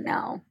wired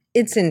now.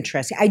 It's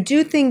interesting. I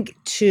do think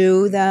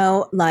too,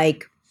 though,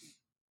 like,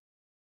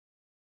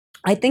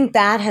 I think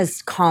that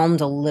has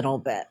calmed a little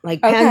bit. Like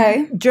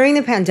during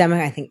the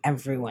pandemic, I think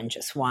everyone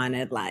just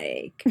wanted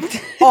like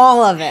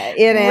all of it,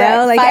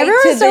 right. Like everyone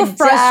was so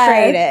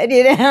frustrated,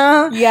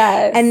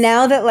 Yes. And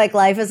now that like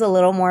life is a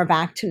little more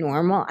back to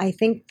normal, I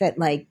think that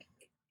like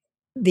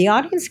the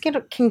audience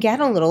can get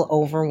a little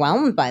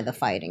overwhelmed by the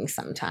fighting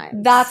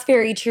sometimes. That's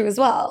very true as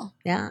well.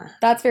 Yeah.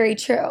 That's very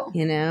true.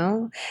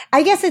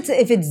 I guess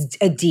if it's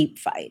a deep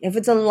fight. If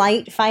it's a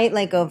light fight,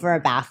 like over a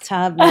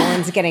bathtub, no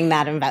one's getting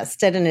that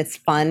invested, and it's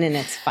fun and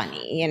it's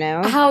funny,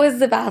 How is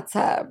the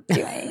bathtub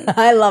doing?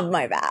 I love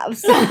my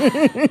baths.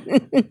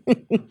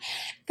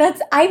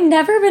 I've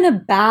never been a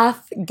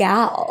bath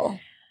gal.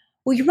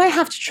 Well, you might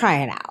have to try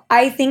it out.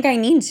 I think I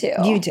need to.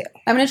 You do.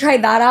 I'm going to try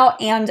that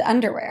out and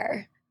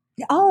underwear.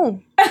 Oh,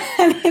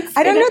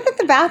 I don't know that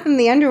the bath and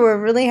the underwear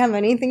really have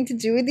anything to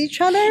do with each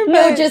other.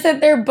 No, just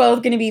that they're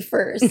both going to be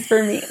first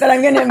for me, that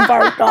I'm going to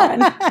embark on.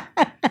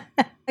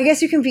 I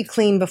guess you can be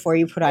clean before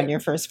you put on your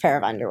first pair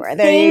of underwear.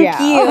 There you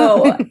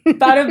go. Thank you.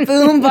 Bada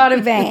boom,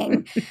 bada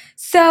bang.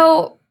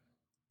 So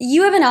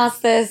you haven't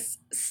asked this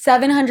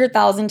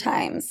 700,000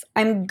 times.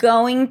 I'm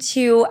going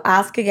to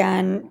ask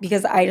again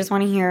because I just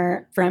want to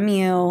hear from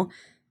you.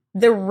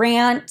 The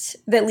rant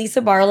that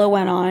Lisa Barlow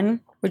went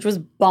on, which was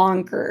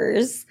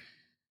bonkers.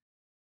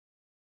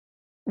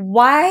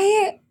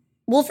 Why?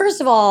 Well, first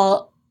of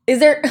all,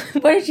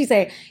 what did she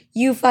say?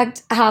 You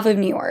fucked half of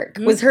New York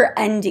was her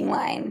ending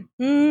line.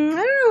 I don't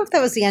know if that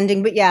was the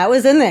ending, but yeah, it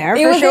was in there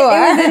for sure. It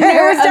was in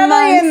there. It was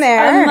definitely in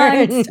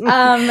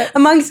there.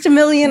 Amongst a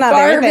million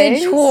other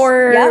things. Garbage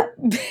whore,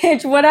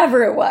 bitch,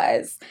 whatever it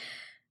was.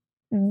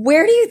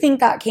 Where do you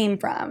think that came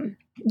from?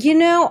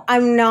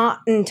 I'm not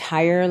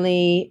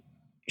entirely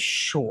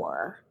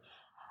sure.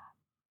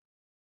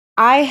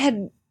 I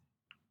had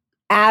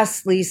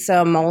asked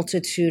Lisa a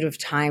multitude of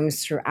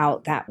times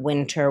throughout that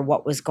winter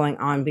what was going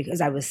on because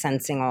I was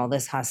sensing all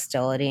this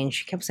hostility, and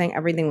she kept saying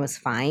everything was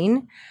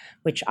fine,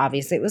 which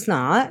obviously it was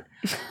not.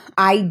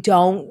 I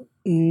don't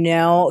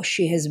know.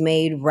 She has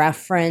made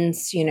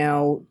reference,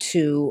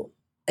 to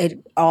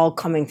it all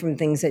coming from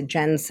things that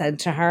Jen said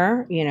to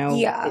her,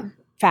 Yeah.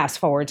 Fast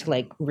forward to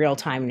like real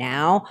time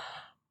now.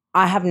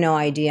 I have no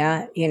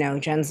idea.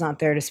 Jen's not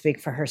there to speak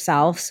for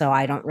herself, so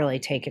I don't really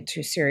take it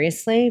too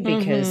seriously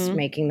because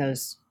making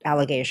those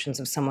allegations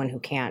of someone who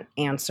can't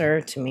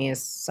answer to me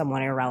is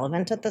somewhat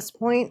irrelevant at this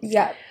point.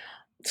 Yeah.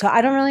 So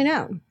I don't really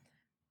know.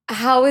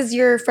 How is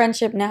your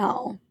friendship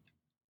now?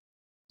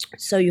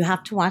 So you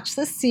have to watch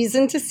this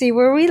season to see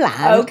where we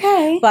land.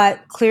 Okay.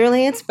 But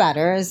clearly it's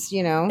better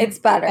It's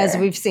better. as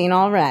we've seen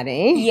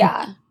already.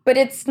 Yeah. But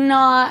it's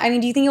not, do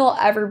you think it will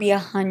ever be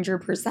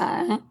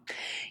 100%?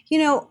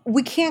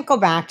 We can't go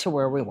back to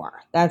where we were.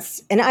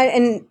 And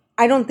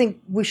I don't think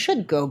we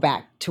should go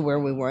back to where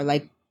we were.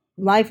 Like,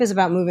 life is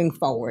about moving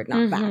forward,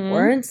 not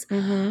backwards.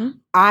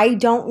 I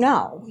don't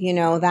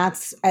know.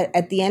 That's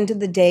at the end of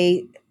the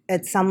day,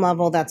 at some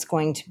level, that's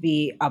going to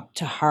be up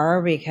to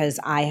her because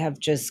I have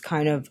just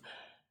kind of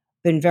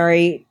been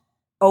very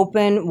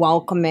open,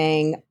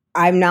 welcoming.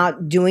 I'm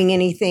not doing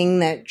anything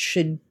that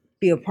should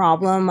be a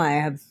problem. I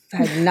have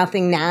had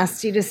nothing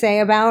nasty to say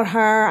about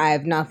her. I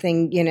have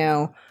nothing,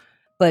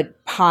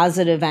 but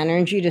positive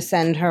energy to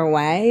send her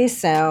way.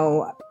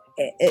 So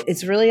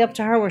it's really up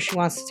to her where she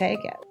wants to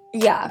take it.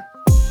 Yeah.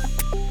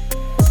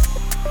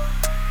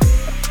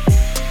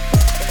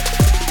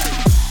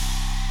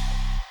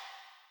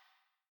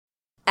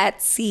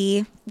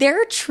 Etsy.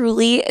 There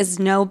truly is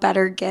no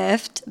better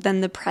gift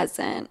than the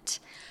present,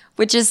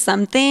 which is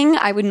something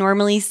I would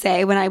normally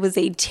say when I was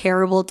a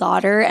terrible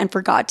daughter and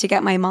forgot to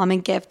get my mom a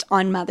gift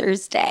on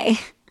Mother's Day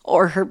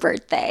or her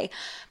birthday.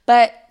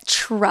 But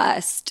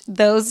trust,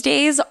 those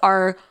days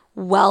are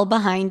well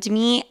behind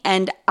me,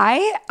 and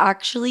I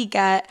actually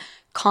get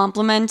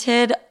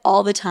complimented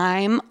all the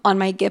time on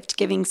my gift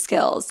giving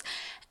skills.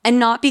 And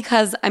not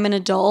because I'm an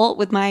adult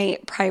with my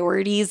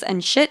priorities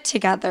and shit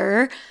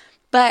together,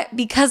 but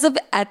because of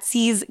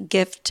Etsy's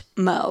gift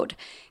mode.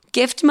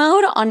 Gift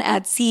mode on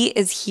Etsy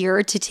is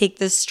here to take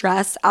the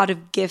stress out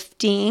of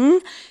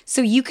gifting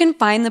so you can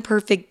find the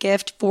perfect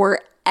gift for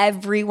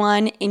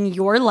everyone in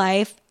your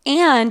life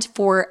and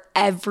for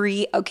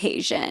every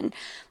occasion.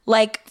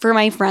 Like for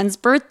my friend's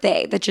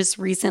birthday that just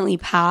recently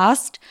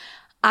passed,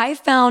 I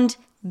found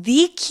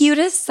the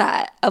cutest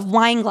set of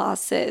wine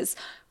glasses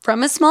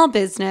from a small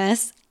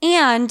business,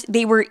 and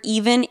they were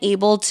even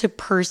able to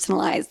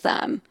personalize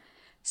them.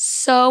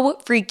 So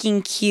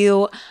freaking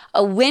cute.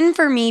 A win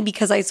for me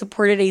because I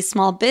supported a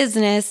small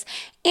business,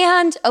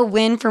 and a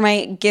win for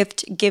my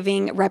gift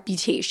giving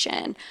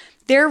reputation.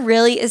 There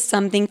really is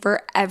something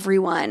for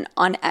everyone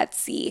on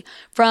Etsy.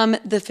 From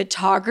the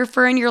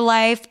photographer in your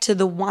life to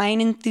the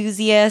wine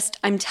enthusiast,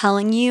 I'm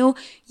telling you,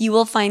 you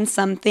will find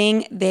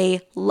something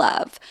they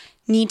love.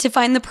 Need to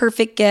find the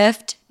perfect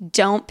gift?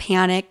 Don't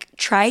panic.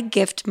 Try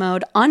gift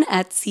mode on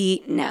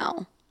Etsy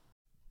now.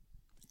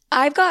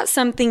 I've got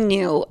something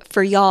new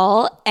for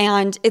y'all,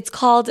 and it's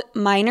called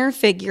Minor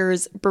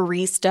Figures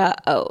Barista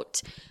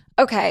Oat.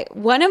 Okay,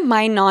 one of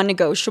my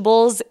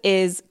non-negotiables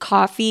is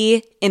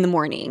coffee in the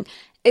morning,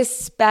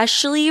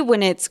 especially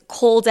when it's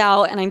cold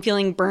out and I'm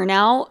feeling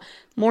burnout.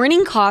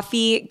 Morning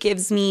coffee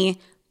gives me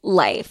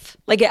life.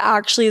 Like, it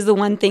actually is the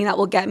one thing that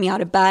will get me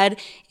out of bed.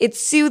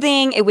 It's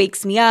soothing, it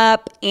wakes me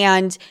up,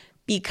 and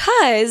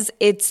because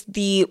it's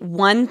the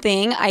one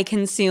thing I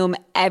consume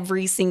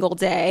every single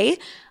day,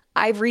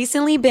 I've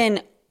recently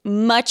been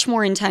much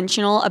more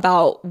intentional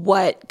about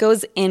what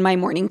goes in my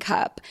morning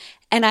cup.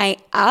 And I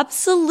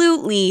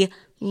absolutely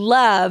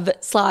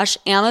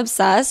love/am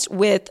obsessed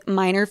with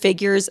Minor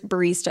Figures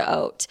Barista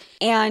Oat.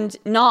 And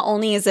not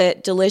only is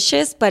it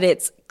delicious, but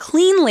it's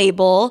clean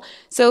label.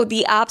 So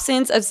the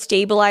absence of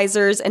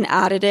stabilizers and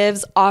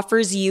additives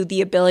offers you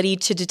the ability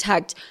to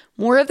detect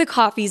more of the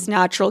coffee's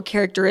natural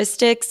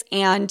characteristics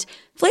and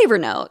flavor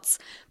notes.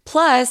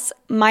 Plus,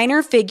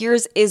 Minor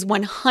Figures is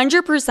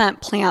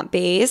 100%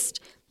 plant-based,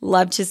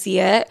 love to see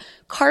it,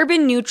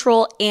 carbon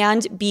neutral,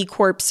 and B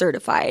Corp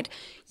certified.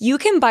 You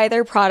can buy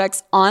their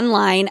products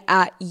online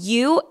at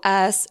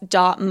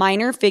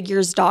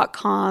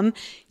us.minorfigures.com.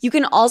 You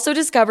can also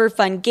discover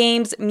fun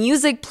games,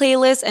 music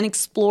playlists, and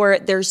explore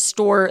their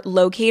store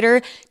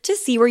locator to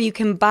see where you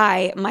can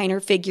buy minor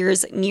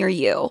figures near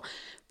you.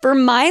 For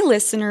my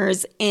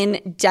listeners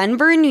in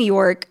Denver, New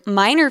York,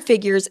 Minor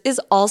Figures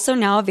is also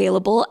now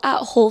available at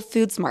Whole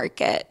Foods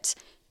Market.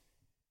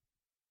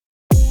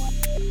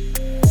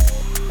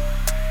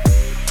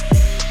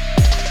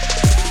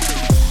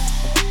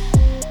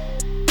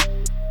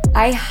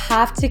 I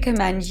have to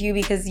commend you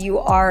because you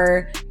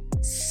are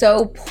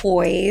so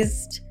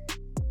poised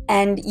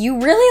and you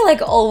really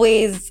like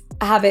always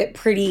have it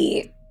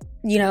pretty,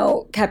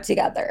 kept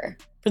together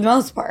for the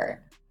most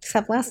part.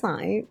 Except last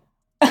night.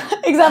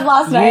 Except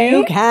last night.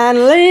 You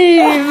can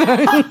leave.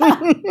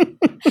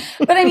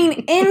 But I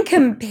mean, in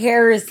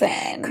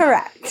comparison.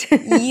 Correct.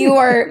 You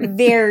are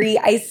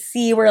I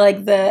see where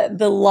like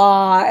the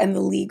law and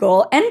the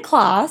legal and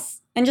class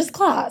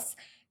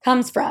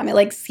comes from. It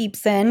like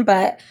seeps in,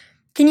 but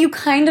can you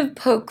kind of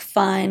poke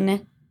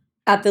fun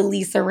at the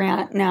Lisa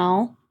rant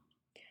now?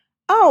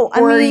 Oh,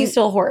 or are you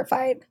still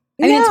horrified?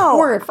 I mean, it's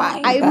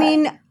horrifying. I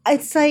mean,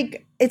 it's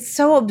like, it's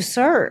so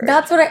absurd.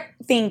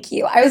 Thank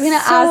you. I was going to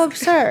ask. So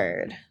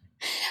absurd.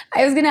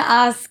 I was going to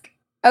ask,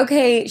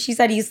 okay, she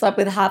said you slept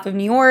with half of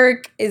New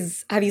York.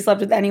 Have you slept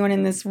with anyone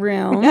in this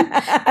room? And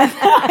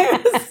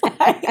I was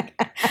like,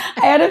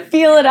 I had to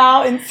feel it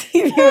out and see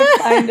if you were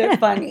kind of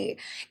funny.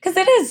 Because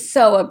it is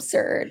so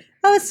absurd.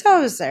 Oh, it's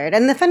so absurd.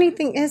 And the funny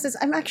thing is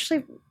I'm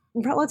actually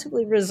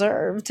relatively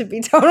reserved, to be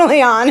totally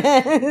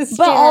honest.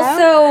 But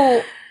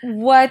also,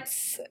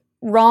 what's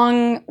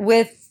wrong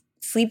with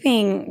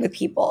sleeping with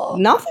people?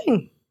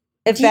 Nothing.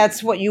 If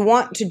that's what you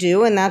want to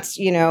do and that's,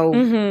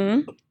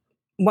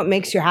 what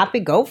makes you happy,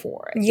 go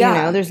for it.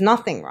 Yeah. There's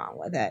nothing wrong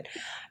with it.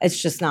 It's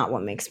just not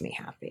what makes me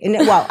happy.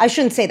 And well, I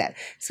shouldn't say that.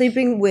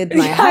 Sleeping with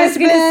my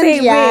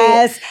husband,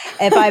 yes.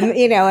 If I'm,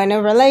 in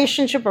a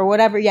relationship or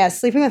whatever, yes,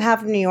 sleeping with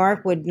half of New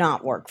York would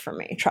not work for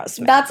me.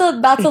 Trust me. That's a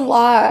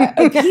lot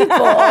of people.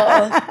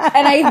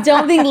 And I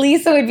don't think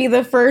Lisa would be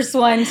the first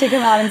one to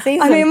come out and say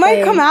something. I mean, it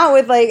might come out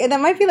with that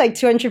might be like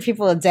 200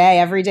 people a day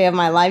every day of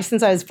my life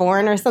since I was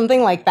born or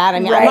something like that. I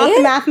mean, right? I'm not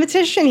the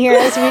mathematician here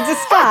as we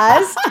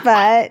discussed,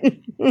 but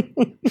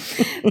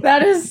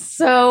that is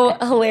so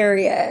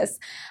hilarious.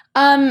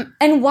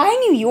 And why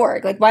New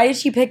York? Like, why did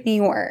she pick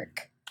New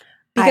York?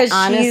 Because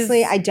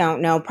honestly, I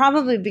don't know.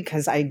 Probably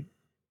because I'm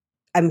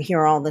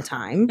here all the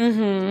time.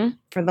 Mm-hmm.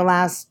 For the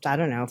last,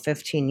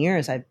 15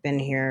 years, I've been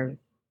here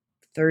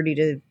 30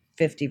 to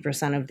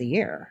 50% of the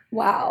year.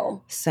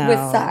 Wow. So with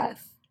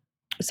Seth.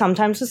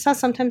 Sometimes with Seth,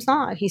 sometimes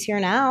not. He's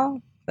here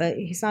now, but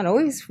he's not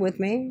always with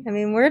me. I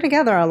mean, we're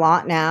together a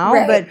lot now,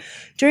 right. But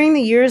during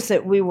the years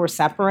that we were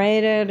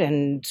separated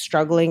and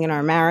struggling in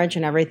our marriage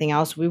and everything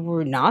else, we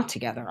were not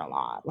together a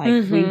lot.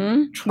 Like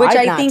we tried which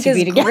I not think to is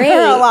be together great,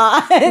 a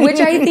lot. Which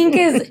I think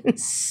is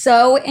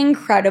so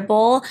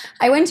incredible.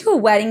 I went to a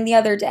wedding the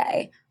other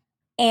day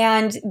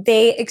and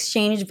they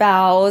exchanged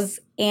vows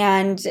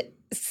and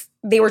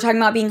they were talking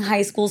about being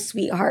high school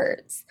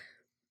sweethearts.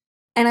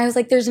 And I was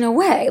like, there's no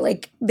way.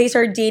 Like they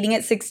started dating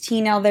at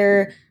 16. Now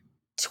they're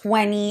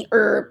 20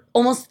 or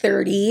almost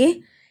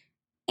 30.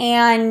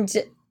 And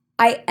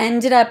I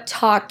ended up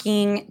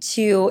talking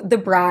to the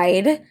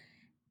bride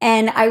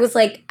and I was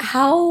like,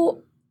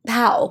 how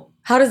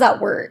does that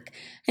work?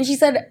 And she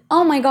said,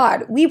 oh my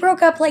God, we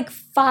broke up like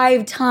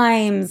 5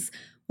 times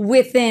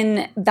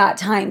within that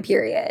time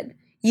period,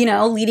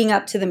 leading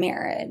up to the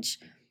marriage.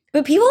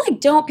 But people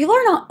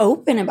are not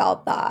open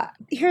about that.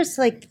 Here's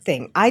the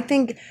thing. I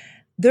think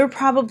they're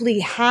probably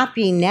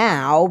happy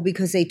now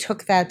because they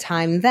took that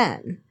time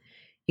then.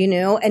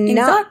 And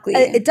exactly.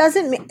 It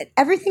doesn't,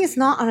 everything is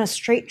not on a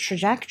straight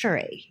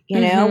trajectory.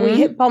 We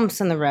hit bumps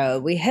in the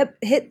road. We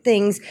hit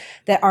things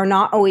that are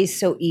not always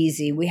so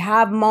easy. We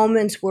have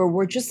moments where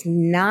we're just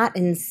not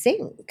in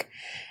sync.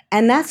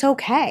 And that's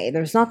okay.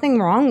 There's nothing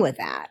wrong with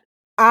that.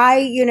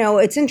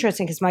 It's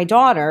interesting because my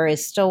daughter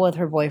is still with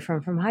her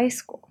boyfriend from high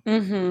school.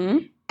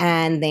 Mm-hmm.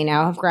 And they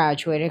now have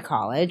graduated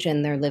college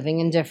and they're living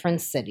in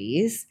different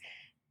cities.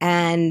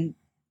 And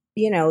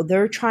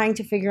they're trying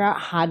to figure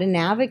out how to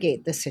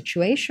navigate the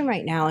situation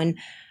right now. And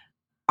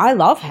I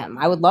love him.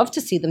 I would love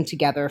to see them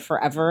together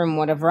forever and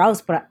whatever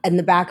else. But in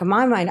the back of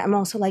my mind, I'm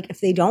also like, if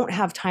they don't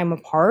have time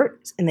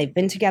apart and they've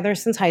been together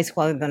since high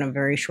school, other than a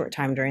very short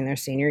time during their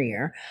senior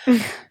year,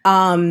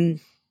 I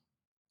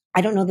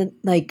don't know that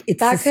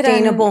it's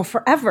sustainable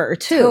forever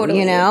too,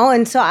 totally.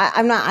 And so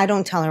I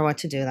don't tell her what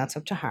to do. That's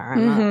up to her.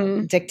 I'm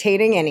not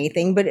dictating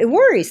anything, but it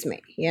worries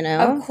me,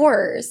 Of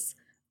course.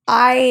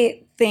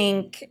 I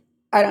think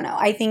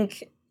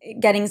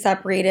getting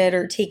separated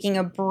or taking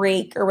a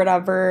break or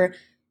whatever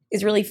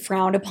is really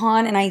frowned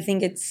upon. And I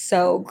think it's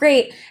so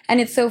great.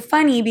 And it's so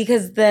funny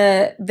because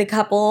the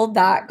couple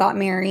that got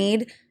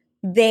married,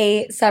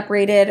 they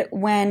separated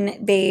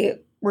when they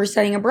were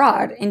studying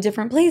abroad in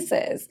different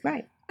places.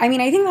 Right. I mean,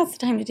 I think that's the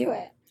time to do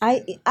it.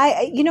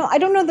 I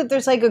don't know that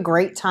there's like a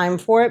great time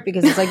for it,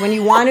 because it's like when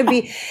you want to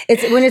be,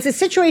 when it's a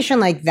situation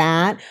like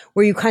that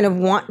where you kind of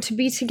want to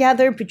be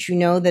together, but you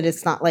know that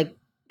it's not like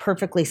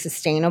perfectly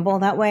sustainable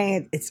that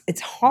way.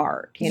 It's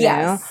hard, you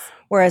know?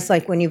 Whereas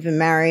like when you've been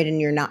married and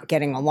you're not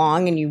getting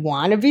along and you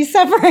want to be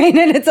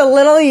separated, it's a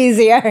little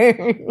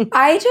easier.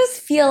 I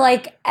just feel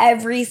like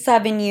every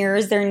 7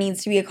 years there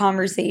needs to be a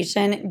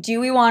conversation. Do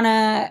we want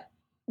to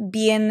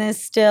be in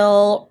this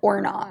still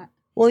or not?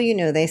 Well, you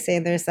know, they say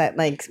there's that,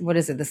 like, what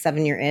is it, the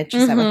 7-year itch?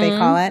 Is that what they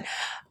call it?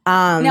 No,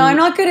 I'm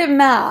not good at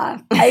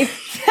math.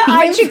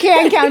 But you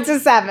can't count to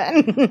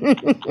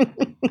 7.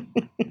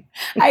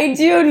 I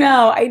do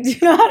know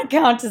how to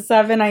count to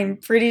 7. I'm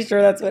pretty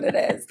sure that's what it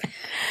is.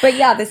 But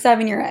yeah, the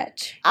 7-year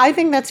itch. I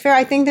think that's fair.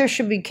 I think there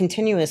should be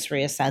continuous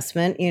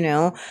reassessment, you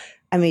know.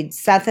 I mean,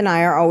 Seth and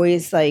I are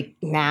always like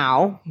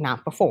now,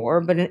 not before,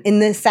 but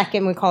in the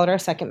second, we call it our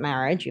second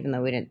marriage, even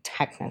though we didn't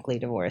technically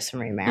divorce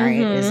and remarry.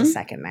 It is a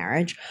second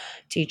marriage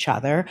to each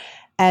other.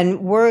 And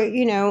we're,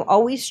 you know,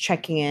 always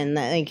checking in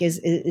that, like, is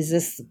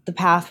this the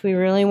path we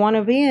really want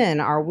to be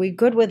in? Are we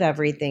good with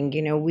everything?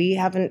 You know, we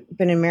haven't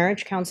been in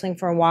marriage counseling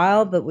for a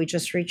while, but we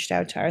just reached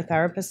out to our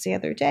therapist the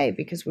other day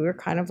because we were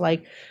kind of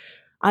like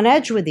on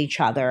edge with each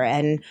other.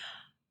 And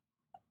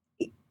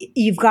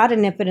you've got to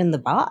nip it in the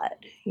bud,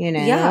 you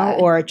know,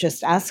 or it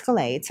just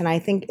escalates. And I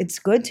think it's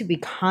good to be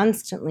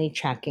constantly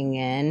checking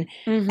in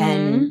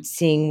and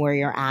seeing where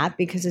you're at,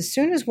 because as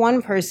soon as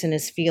one person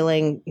is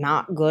feeling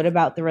not good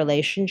about the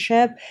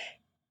relationship,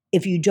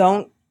 if you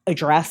don't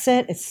address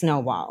it, it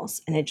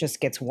snowballs and it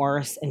just gets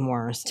worse and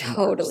worse.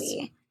 Totally.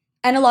 Worse.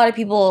 And a lot of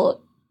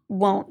people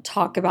won't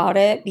talk about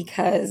it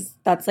because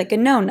that's like a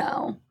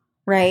no-no.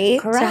 Right?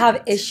 Correct. To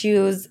have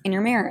issues in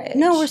your marriage.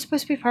 No, we're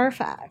supposed to be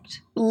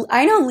perfect.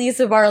 I know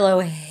Lisa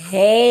Barlow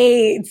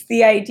hates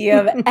the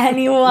idea of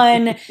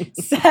anyone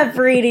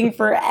separating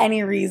for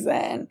any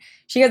reason.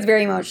 She gets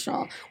very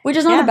emotional, which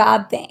is not a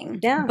bad thing.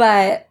 Yeah.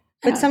 But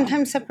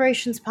sometimes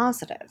separation's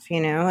positive, you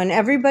know, and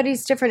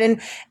everybody's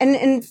different.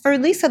 And for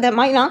Lisa, that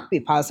might not be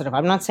positive.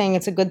 I'm not saying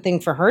it's a good thing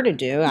for her to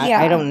do.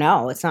 I don't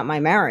know. It's not my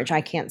marriage. I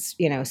can't,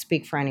 you know,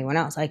 speak for anyone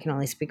else. I can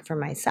only speak for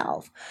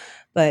myself.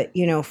 But,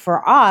 you know,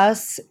 for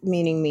us,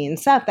 meaning me and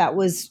Seth, that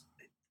was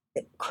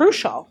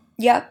crucial.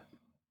 Yep.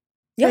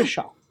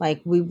 Crucial.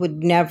 Like we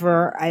would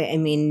never, I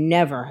mean,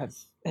 never have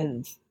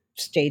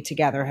stayed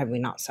together had we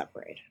not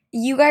separated.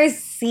 You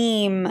guys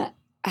seem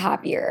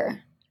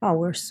happier. Oh,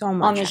 we're so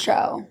much on the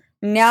show.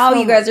 Now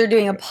you guys are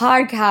doing a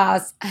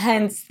podcast,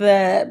 hence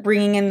the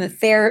bringing in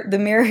the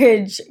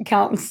marriage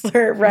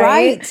counselor, right?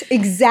 Right,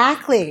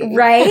 exactly.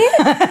 Right?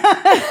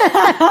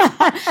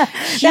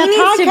 That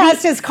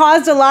podcast has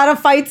caused a lot of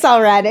fights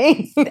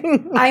already.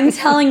 I'm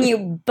telling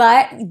you,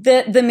 but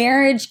the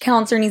marriage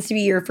counselor needs to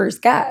be your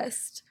first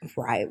guest.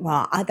 Right.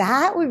 Well,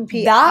 that would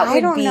be. I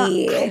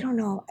don't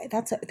know.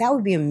 That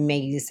would be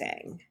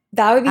amazing.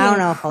 That would be. I don't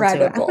know if I'll do it.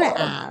 I'm incredible. gonna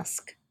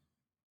ask.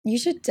 You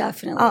should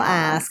definitely. I'll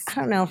ask. I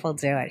don't know if I'll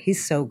do it.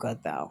 He's so good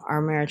though.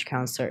 Our marriage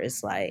counselor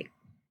is like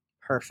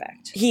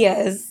perfect. He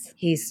is.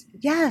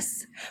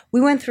 Yes.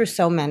 We went through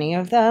so many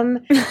of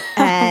them,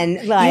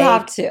 and like you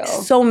have to.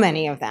 So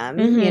many of them,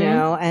 you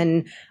know.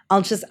 And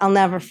I'll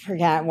never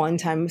forget one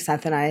time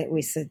Seth and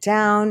we sit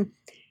down.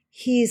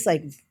 He's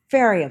like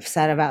very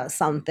upset about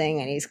something,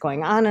 and he's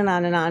going on and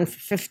on and on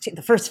for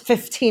the first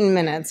 15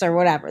 minutes or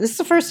whatever. This is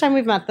the first time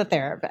we've met the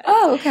therapist.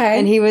 Oh, okay.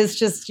 And he was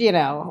just, you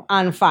know,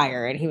 on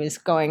fire, and he was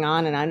going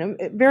on and on,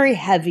 very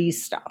heavy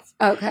stuff.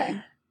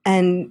 Okay.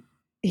 And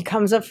he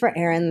comes up for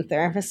air, and the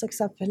therapist looks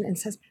up and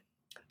says,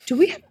 "Do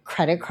we have a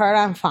credit card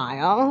on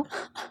file?"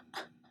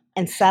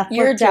 And Seth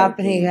looked up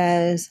and he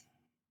goes,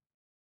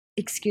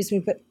 "Excuse me,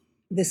 but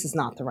this is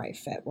not the right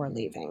fit. We're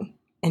leaving."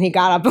 And he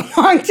got up and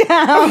walked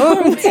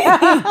out.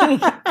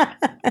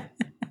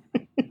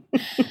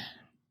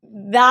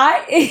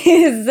 That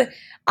is,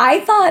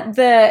 I thought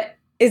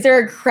is there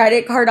a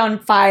credit card on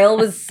file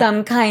was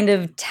some kind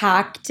of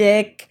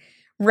tactic,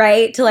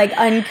 right? To like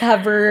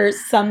uncover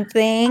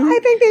something. I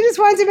think they just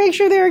wanted to make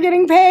sure they were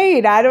getting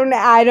paid. I don't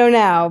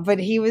know. But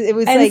it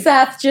was and like.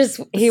 Seth just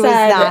he was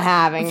not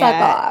having fuck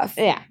it. off.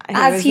 Yeah.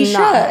 As he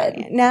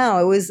should. No,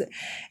 it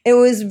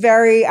was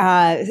very,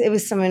 it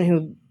was someone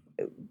who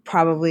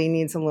probably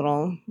needs a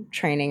little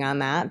training on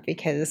that,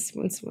 because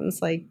when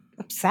someone's like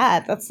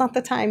upset, that's not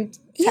the time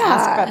to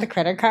ask about the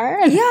credit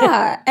card.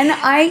 Yeah. And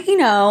I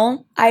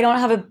don't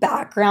have a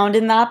background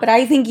in that, but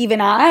I think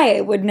even I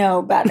would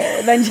know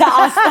better than to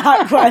ask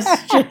that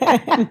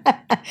question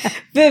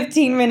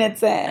 15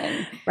 minutes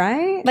in.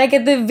 Right? Like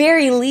at the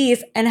very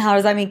least, and how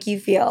does that make you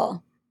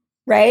feel?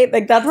 Right?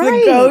 Like that's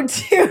right. the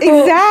go-to. Exactly.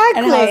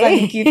 And how does that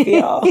make you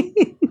feel?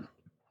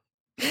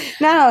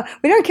 No,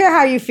 we don't care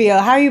how you feel.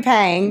 How are you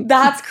paying?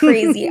 That's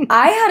crazy.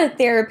 I had a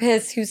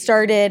therapist who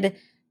started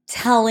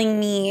telling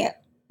me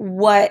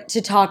what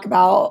to talk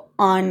about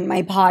on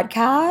my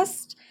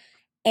podcast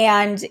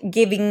and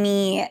giving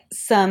me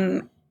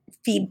some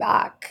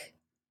feedback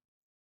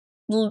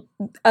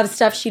of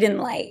stuff she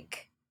didn't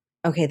like.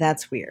 Okay,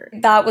 that's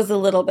weird. That was a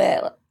little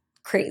bit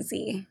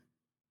crazy.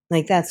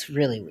 Like, that's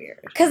really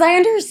weird. Because I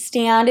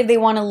understand if they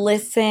want to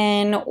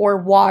listen or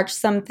watch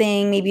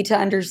something, maybe to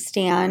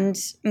understand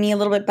me a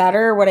little bit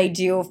better, what I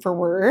do for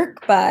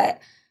work. But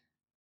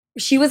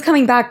she was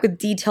coming back with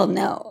detailed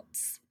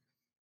notes.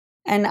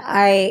 And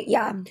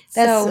That's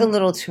a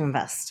little too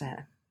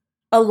invested.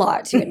 A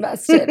lot too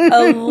invested.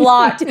 A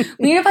lot. We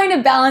need to find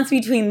a balance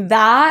between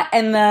that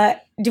and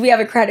do we have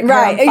a credit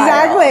card on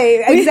file?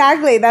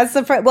 Exactly. That's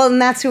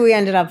and that's who we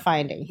ended up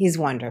finding. He's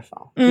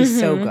wonderful. He's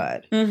so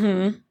good.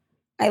 Mm-hmm.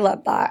 I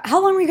love that.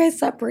 How long were you guys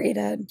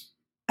separated?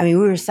 I mean,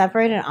 we were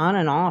separated on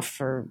and off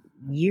for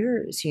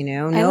years,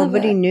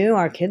 Nobody knew.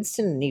 Our kids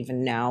didn't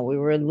even know. We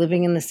were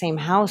living in the same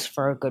house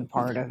for a good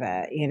part of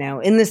it,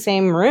 in the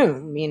same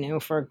room,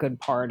 for a good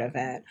part of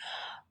it.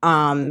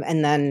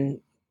 And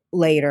then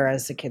later,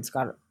 as the kids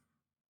got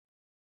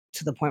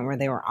to the point where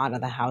they were out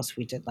of the house,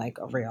 we did like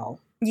a real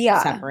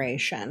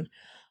separation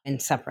in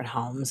separate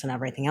homes and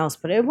everything else.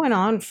 But it went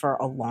on for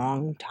a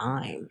long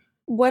time.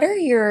 What are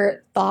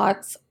your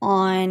thoughts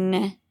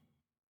on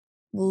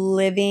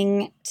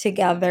living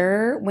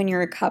together when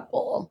you're a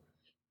couple?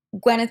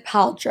 Gwyneth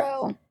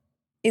Paltrow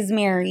is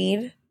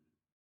married.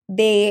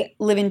 They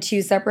live in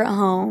 2 separate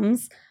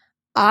homes.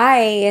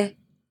 The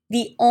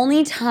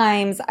only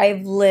times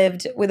I've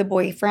lived with a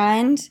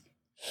boyfriend,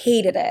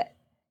 hated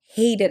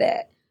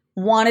it.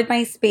 Wanted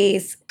my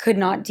space, could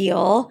not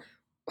deal.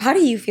 How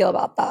do you feel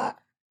about that?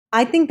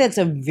 I think that's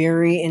a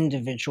very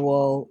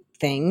individual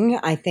thing.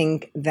 I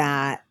think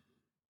that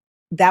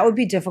would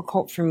be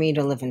difficult for me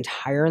to live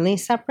entirely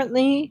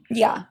separately.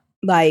 Yeah.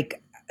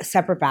 Like,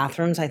 separate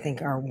bathrooms, I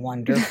think, are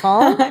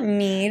wonderful.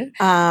 Need.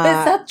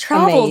 But Seth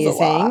travels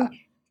amazing. A lot.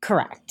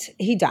 Correct.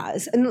 He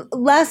does. And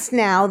less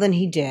now than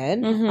he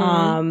did.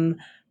 Mm-hmm.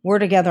 We're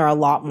together a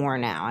lot more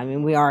now. I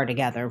mean, we are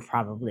together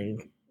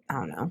probably,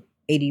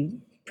 80%,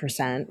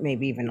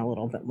 maybe even a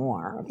little bit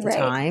more of the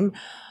time.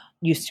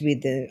 Used to be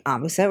the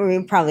opposite. We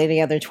were probably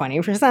together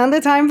 20% of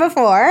the time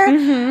before.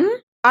 Mm-hmm.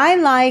 I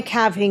like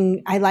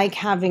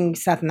having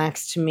Seth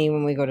next to me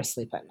when we go to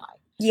sleep at night.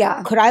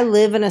 Yeah. Could I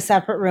live in a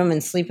separate room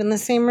and sleep in the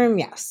same room?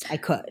 Yes, I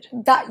could.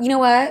 You know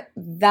what?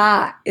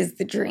 That is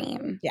the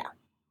dream. Yeah.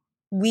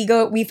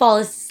 We fall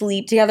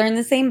asleep together in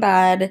the same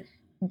bed.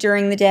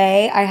 During the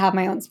day, I have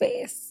my own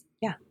space.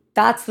 Yeah.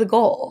 That's the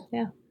goal.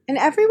 Yeah. And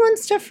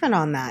everyone's different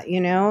on that,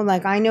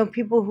 Like, I know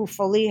people who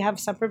fully have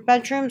separate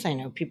bedrooms. I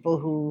know people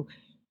who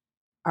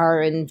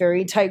are in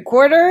very tight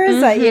quarters.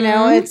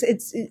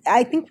 Mm-hmm.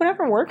 I think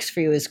whatever works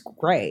for you is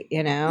great,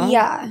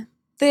 Yeah.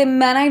 The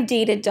men I've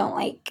dated don't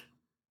like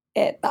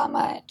it that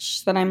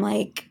much. That I'm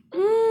like,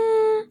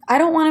 I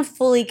don't want to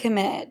fully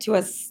commit to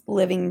us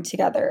living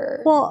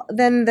together. Well,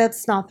 then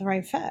that's not the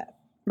right fit.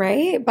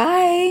 Right?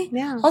 Bye.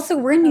 Yeah. Also,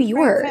 we're in New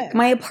York.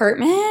 My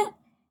apartment,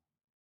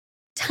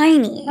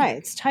 tiny. Right.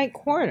 It's tight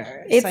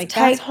quarters. It's like,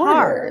 tight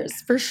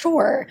quarters, for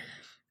sure.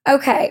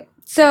 Okay.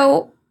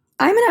 So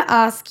I'm going to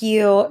ask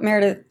you,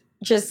 Meredith,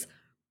 just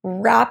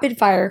rapid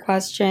fire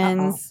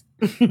questions.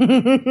 Before,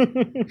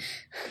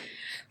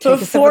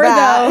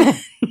 though,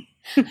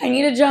 I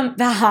need to jump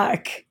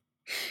back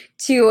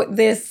to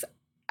this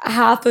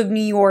half of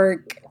New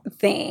York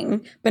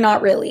thing, but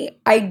not really.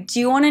 I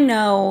do want to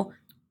know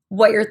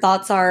what your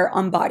thoughts are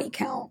on body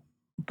count.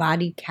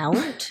 Body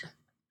count?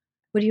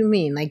 What do you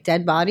mean? Like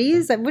dead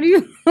bodies? What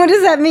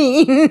does that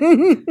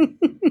mean?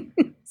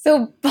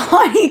 So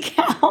body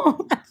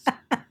count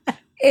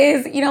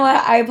is, you know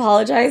what? I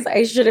apologize.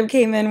 I should have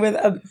came in with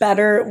a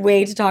better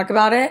way to talk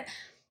about it.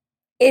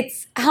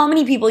 It's how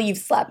many people you've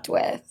slept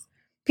with.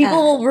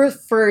 People will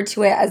refer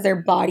to it as their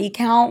body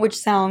count, which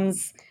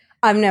sounds...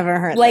 I've never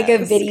heard like a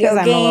video game.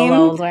 I'm a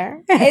little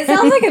older. It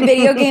sounds like a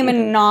video game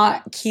and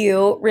not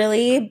cute,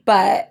 really,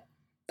 but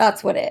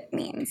that's what it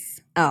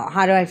means. Oh,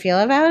 how do I feel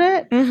about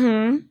it?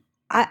 Mm-hmm.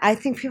 I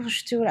think people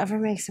should do whatever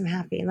makes them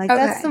happy. Like,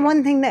 that's the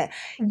one thing that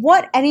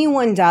what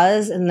anyone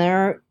does in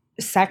their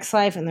sex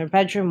life, in their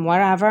bedroom,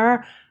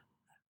 whatever,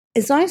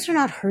 as long as they're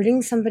not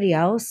hurting somebody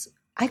else,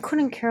 I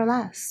couldn't care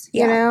less.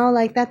 Yeah.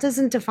 Like, that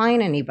doesn't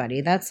define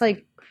anybody. That's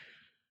like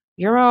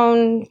your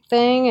own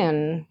thing,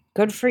 and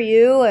good for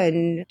you,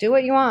 and do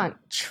what you want.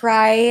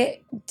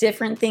 Try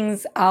different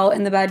things out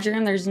in the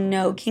bedroom. There's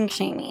no kink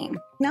shaming.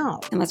 No.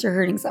 Unless you're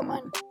hurting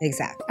someone.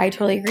 Exactly. I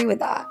totally agree with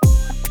that.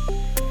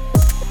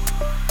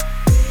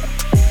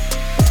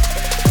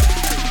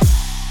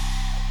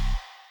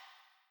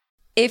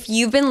 If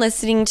you've been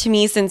listening to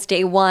me since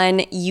day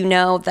one, you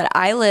know that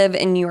I live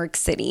in New York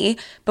City.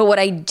 But what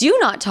I do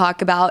not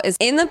talk about is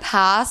in the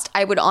past,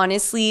 I would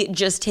honestly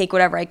just take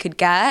whatever I could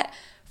get.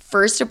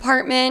 First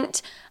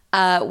apartment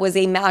was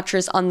a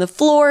mattress on the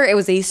floor. It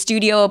was a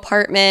studio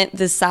apartment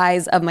the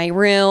size of my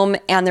room,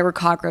 and there were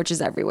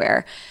cockroaches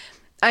everywhere.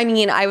 I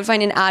mean, I would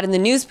find an ad in the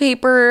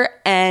newspaper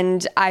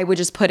and I would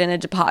just put in a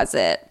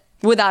deposit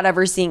without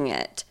ever seeing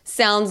it.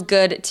 Sounds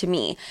good to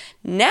me.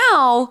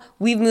 Now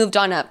we've moved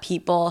on up,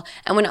 people.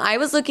 And when I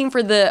was looking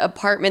for the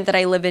apartment that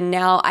I live in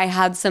now, I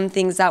had some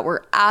things that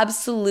were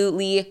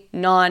absolutely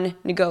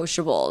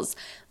non-negotiables.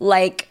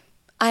 Like,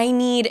 I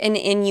need an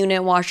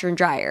in-unit washer and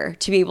dryer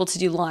to be able to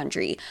do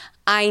laundry.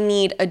 I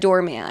need a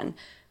doorman.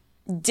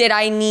 Did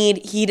I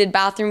need heated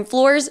bathroom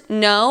floors?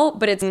 No,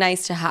 but it's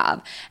nice to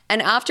have.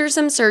 And after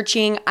some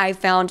searching, I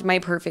found my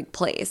perfect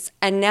place.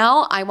 And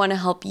now I want to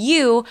help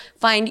you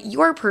find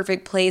your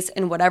perfect place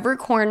in whatever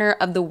corner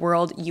of the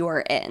world you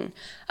are in.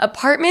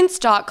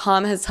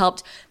 Apartments.com has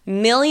helped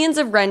millions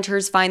of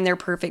renters find their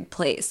perfect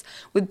place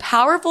with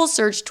powerful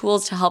search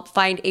tools to help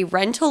find a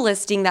rental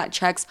listing that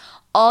checks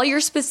all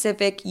your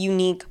specific,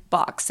 unique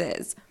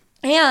boxes.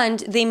 And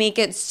they make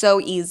it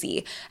so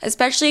easy,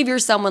 especially if you're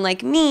someone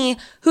like me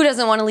who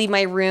doesn't want to leave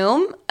my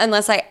room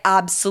unless I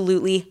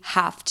absolutely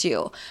have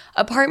to.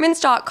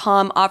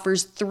 Apartments.com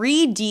offers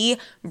 3D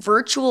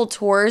virtual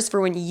tours for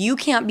when you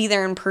can't be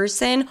there in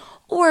person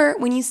or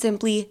when you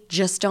simply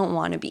just don't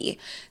want to be.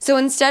 So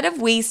instead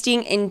of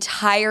wasting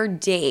entire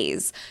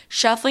days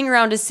shuffling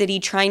around a city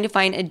trying to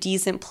find a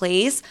decent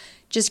place,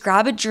 just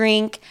grab a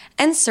drink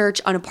and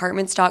search on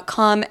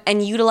apartments.com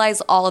and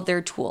utilize all of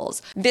their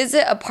tools.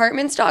 Visit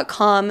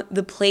apartments.com,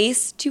 the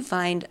place to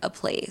find a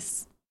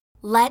place.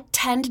 Let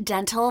Tend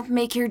Dental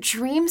make your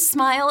dream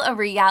smile a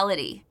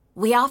reality.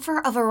 We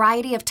offer a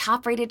variety of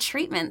top-rated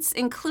treatments,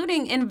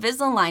 including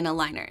Invisalign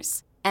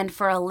aligners. And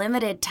for a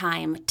limited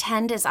time,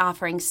 Tend is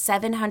offering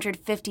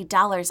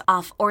 $750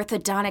 off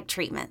orthodontic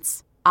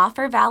treatments.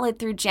 Offer valid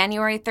through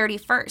January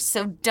 31st,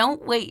 so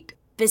don't wait.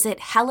 Visit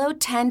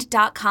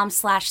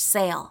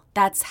hellotend.com/sale.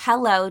 That's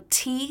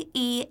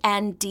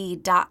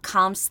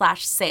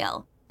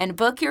hellotend.com/sale. And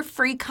book your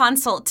free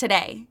consult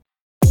today.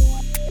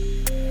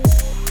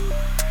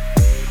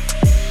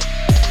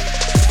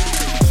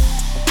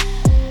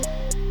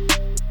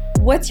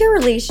 What's your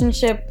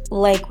relationship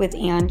like with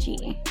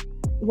Angie?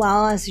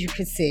 Well, as you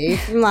could see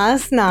from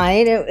last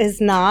night, it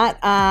was not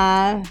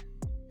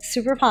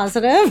super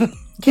positive.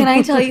 Can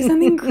I tell you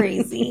something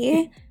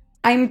crazy?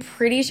 I'm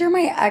pretty sure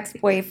my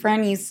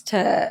ex-boyfriend used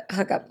to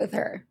hook up with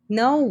her.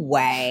 No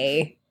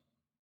way.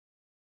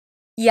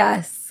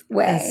 Yes,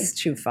 way. This is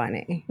too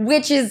funny.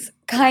 Which is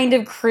kind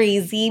of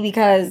crazy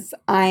because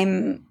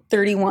I'm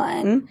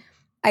 31.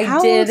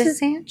 How old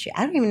is Angie?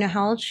 I don't even know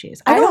how old she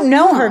is. I don't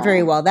know her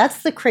very well.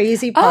 That's the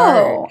crazy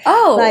part.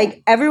 Oh.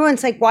 Like,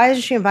 everyone's like, why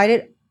is she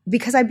invited?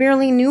 Because I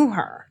barely knew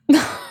her.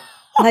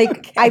 Like,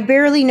 okay. I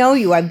barely know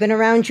you. I've been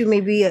around you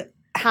maybe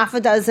half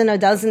a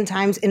dozen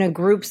times in a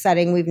group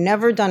setting. We've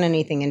never done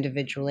anything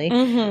individually.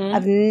 Mm-hmm.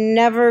 I've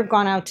never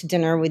gone out to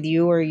dinner with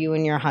you or you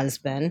and your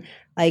husband.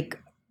 Like,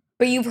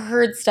 but you've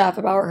heard stuff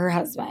about her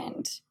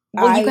husband.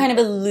 Well, you kind of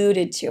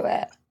alluded to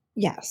it.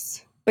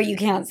 Yes. But you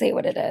can't say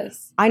what it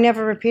is. I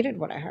never repeated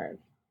what I heard.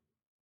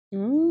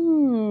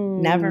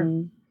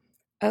 Never.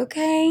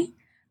 Okay,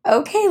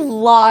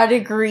 law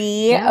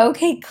degree. Yeah.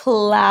 Okay,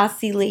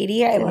 classy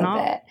lady. I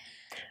love it.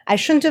 I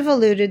shouldn't have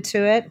alluded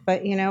to it,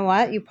 but you know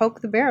what? You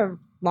poke the bear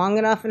long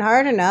enough and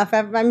hard enough.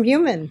 I'm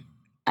human.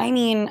 I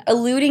mean,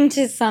 alluding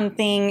to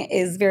something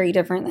is very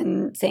different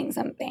than saying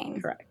something.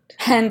 Correct.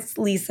 Hence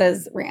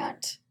Lisa's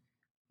rant.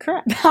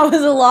 Correct. That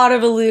was a lot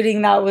of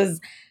alluding. That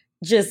was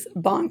just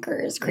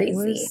bonkers,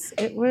 crazy.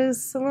 It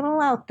was a little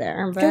out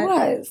there. But it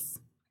was.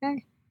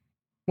 Okay.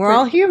 We're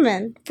all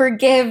human.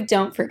 Forgive,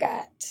 don't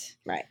forget.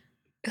 Right.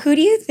 Who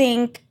do you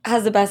think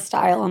has the best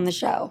style on the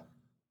show?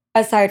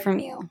 Aside from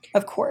you,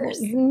 of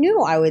course. You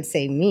knew I would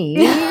say me.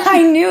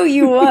 I knew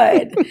you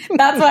would.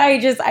 That's why I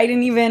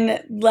didn't even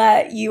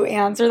let you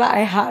answer that. I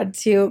had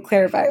to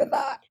clarify with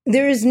that.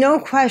 There is no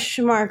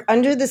question mark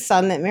under the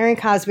sun that Mary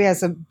Cosby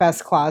has the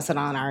best closet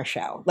on our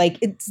show. Like,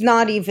 it's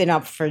not even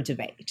up for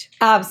debate.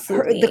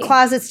 Absolutely. The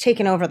closet's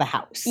taken over the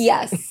house.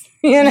 Yes.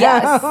 You know?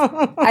 Yes.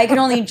 I could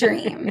only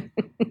dream.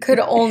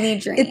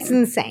 It's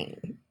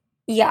insane.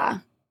 Yeah.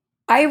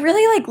 I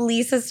really like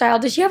Lisa's style.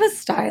 Does she have a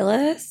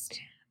stylist?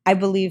 I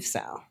believe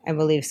so. I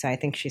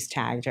think she's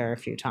tagged her a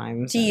few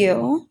times. Do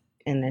you?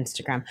 In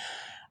Instagram.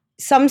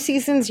 Some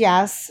seasons,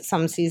 yes.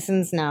 Some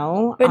seasons,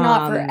 no. But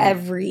not for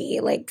every,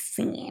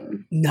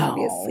 scene. No,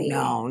 obviously.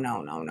 No.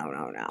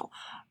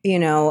 You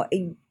know,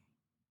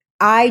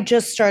 I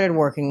just started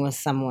working with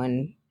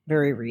someone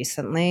very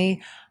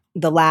recently.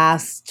 The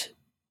last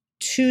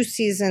 2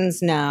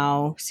 seasons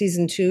now.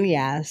 Season 2,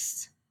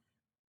 yes.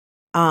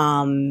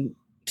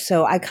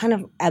 So I kind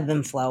of ebb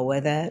and flow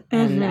with it.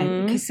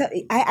 And because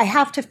I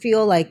have to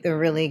feel like they're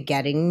really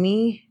getting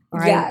me.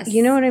 Right? Yes.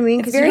 You know what I mean?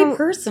 It's very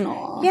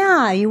personal.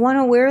 Yeah. You want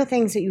to wear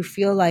things that you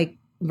feel like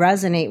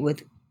resonate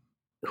with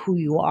who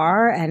you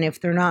are. And if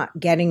they're not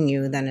getting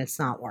you, then it's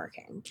not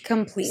working.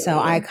 Completely. So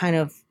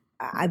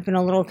I've been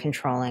a little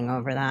controlling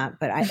over that.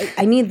 But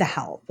I need the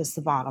help is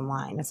the bottom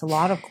line. It's a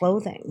lot of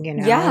clothing, you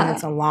know? Yeah. And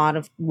it's a lot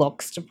of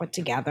looks to put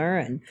together.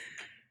 And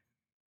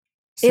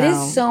so, it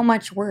is so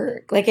much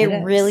work.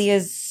 It really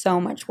is so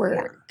much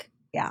work.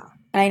 Yeah.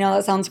 And I know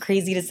that sounds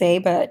crazy to say,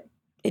 but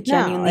it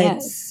genuinely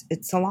is.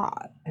 It's a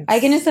lot. I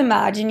can just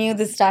imagine you.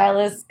 The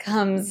stylist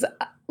comes,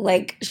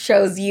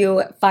 shows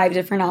you 5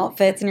 different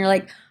outfits, and you're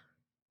like,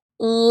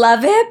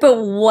 love it,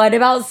 but what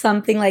about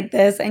something like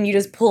this and you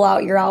just pull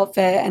out your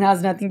outfit and it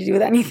has nothing to do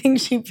with anything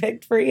she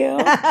picked for you?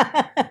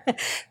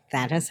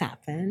 That has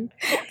happened.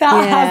 That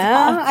has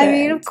happened. I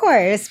mean, of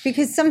course,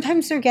 because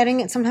sometimes they're getting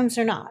it, sometimes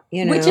they're not,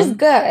 you know? Which is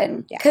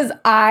good. Because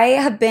I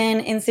have been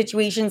in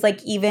situations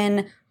like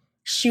even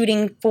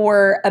shooting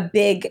for a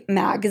big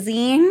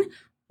magazine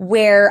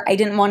where I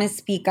didn't want to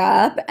speak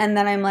up. And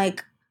then I'm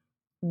like,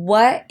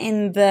 what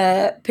in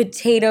the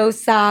potato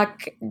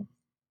sack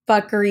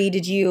fuckery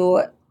did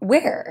you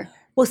wear?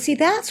 Well, see,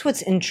 that's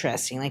what's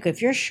interesting. Like,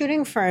 if you're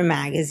shooting for a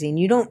magazine,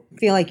 you don't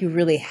feel like you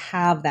really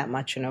have that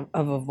much of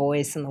a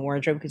voice in the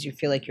wardrobe because you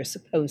feel like you're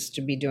supposed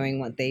to be doing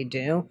what they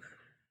do.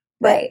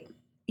 Right. But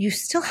you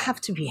still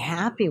have to be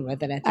happy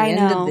with it at the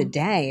end of the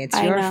day.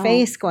 It's your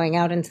face going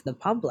out into the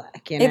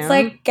public, you know? It's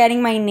like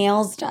getting my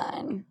nails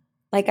done.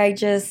 Like, I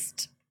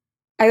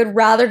would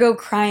rather go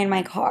cry in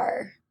my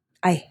car.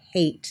 I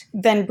hate.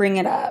 Than bring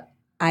it up.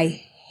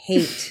 I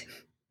hate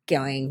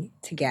going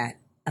to get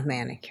a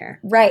manicure.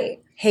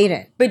 Right. Hate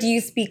it. But do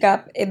you speak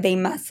up if they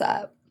mess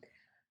up?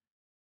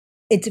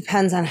 It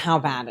depends on how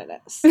bad it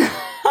is.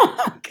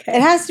 Okay.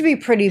 It has to be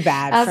pretty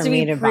bad for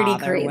me to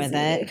bother crazy with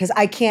it. Because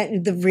I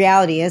can't, the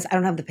reality is I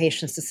don't have the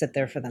patience to sit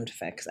there for them to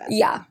fix it.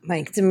 Yeah.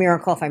 Like, it's a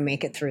miracle if I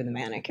make it through the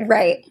manicure.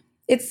 Right.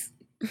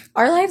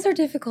 Our lives are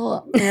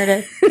difficult,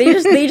 Meredith.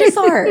 They just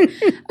are.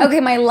 Okay,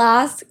 my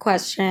last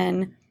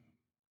question.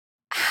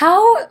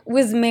 How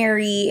was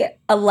Mary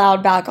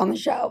allowed back on the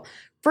show?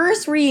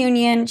 First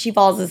reunion, she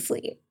falls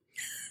asleep.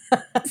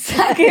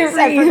 Second reunion.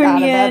 I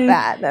forgot about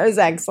that. That was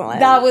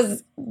excellent. That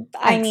was,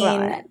 I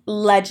mean,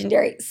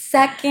 legendary.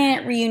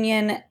 Second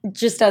reunion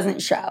just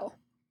doesn't show.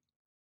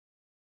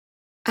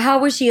 How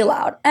was she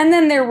allowed? And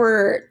then there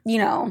were,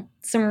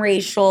 some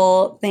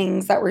racial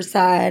things that were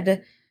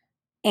said.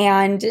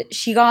 And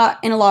she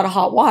got in a lot of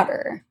hot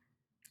water.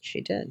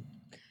 She did.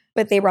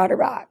 But they brought her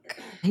back.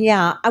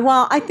 Yeah.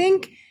 Well, I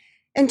think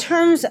in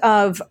terms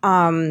of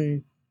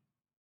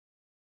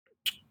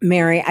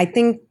Mary, I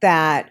think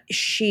that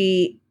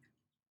the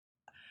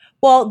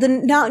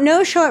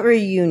no show at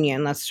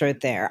reunion, let's start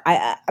there.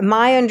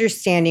 My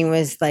understanding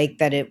was like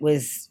that it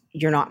was,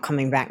 you're not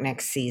coming back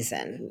next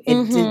season.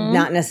 It did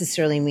not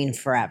necessarily mean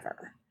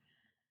forever.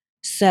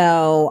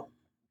 So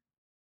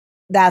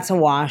that's a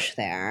wash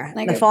there.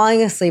 The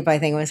falling asleep, I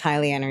think, was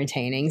highly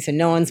entertaining. So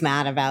no one's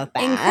mad about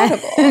that.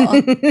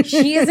 Incredible.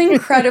 She is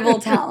incredible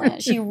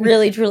talent. She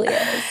really, truly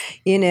is.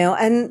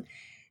 And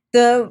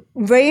the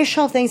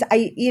racial things,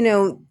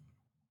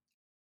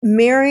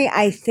 Mary,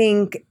 I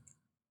think,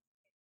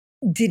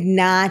 did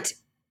not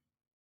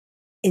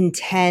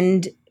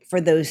intend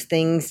for those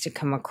things to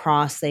come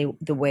across the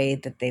way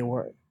that they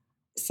were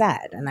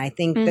said. And I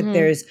think that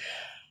there's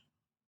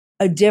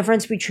a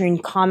difference between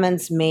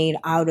comments made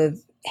out of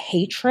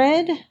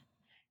hatred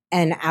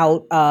and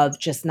out of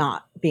just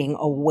not being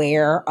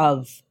aware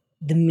of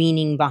the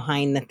meaning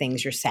behind the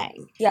things you're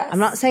saying. Yes. I'm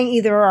not saying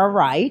either are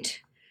right,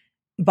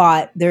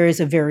 but there is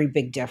a very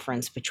big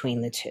difference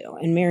between the two.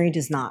 And Mary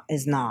is not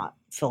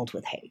filled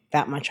with hate.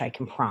 That much I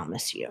can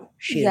promise you.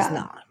 She is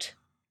not.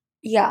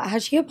 Yeah.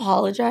 Has she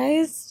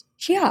apologized?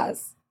 She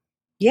has.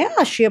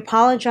 Yeah, she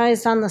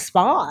apologized on the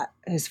spot,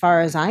 as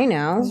far as I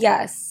know.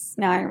 Yes.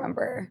 Now I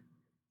remember.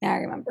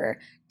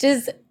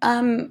 Does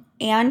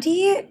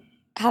Andy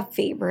have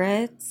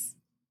favorites?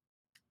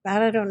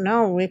 That I don't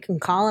know. We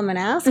can call him and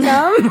ask him.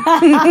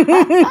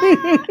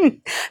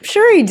 I'm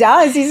sure he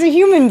does. He's a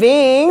human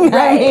being.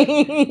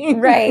 Right.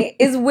 Right.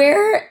 Is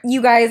where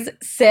you guys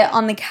sit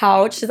on the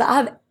couch, does that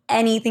have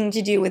anything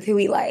to do with who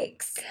he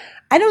likes?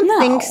 I don't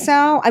think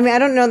so. I mean, I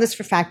don't know this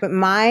for a fact, but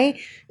my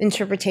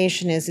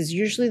interpretation is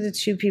usually the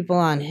two people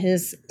on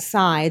his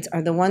sides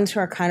are the ones who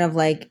are kind of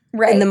like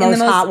in the most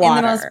hot water.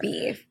 In the most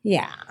beef.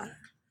 Yeah.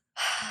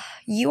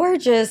 You are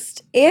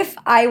just, if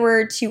I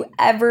were to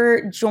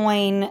ever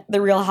join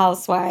the Real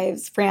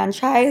Housewives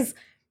franchise,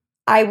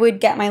 I would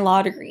get my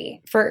law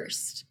degree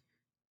first.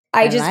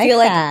 I just feel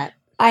like,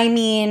 I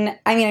mean,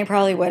 I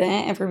probably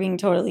wouldn't if we're being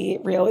totally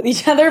real with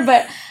each other,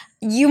 but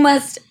you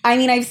must,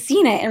 I've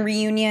seen it in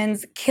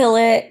reunions. Kill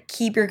it,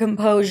 keep your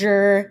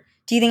composure.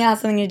 Do you think it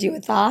has something to do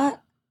with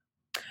that?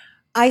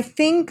 I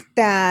think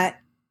that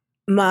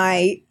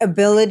my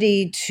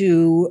ability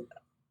to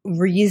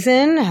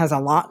reason has a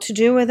lot to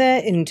do with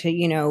it, and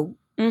to,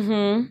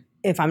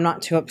 if I'm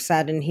not too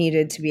upset and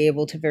heated, to be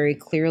able to very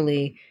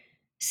clearly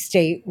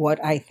state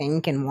what I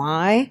think and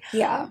why.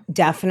 Yeah.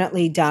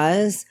 Definitely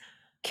does.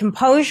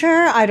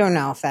 Composure, I don't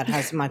know if that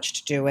has much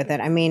to do with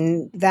it. I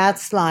mean,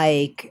 that's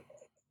like,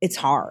 it's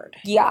hard.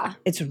 Yeah.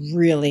 It's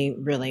really,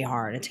 really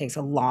hard. It takes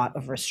a lot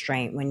of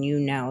restraint when you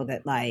know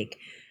that like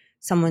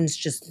someone's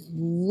just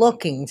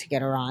looking to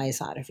get a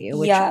rise out of you,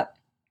 which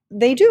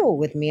they do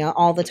with me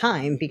all the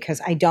time because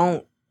I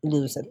don't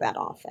lose it that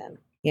often,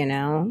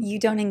 You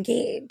don't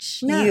engage.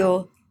 No.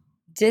 You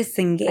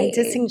disengage. I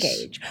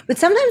disengage. But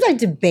sometimes I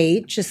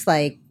debate just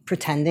like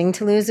pretending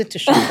to lose it to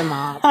shut them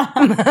up.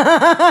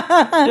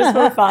 Just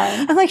for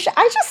fun. I'm like,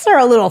 I just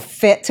throw a little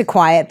fit to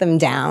quiet them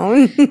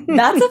down.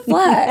 That's a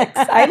flex.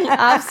 I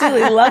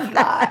absolutely love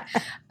that.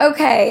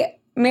 Okay.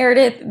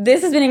 Meredith,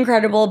 this has been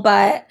incredible.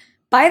 But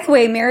by the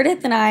way,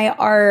 Meredith and I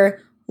are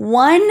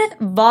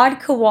 1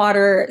 vodka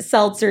water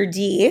seltzer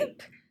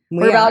deep.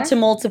 We're about to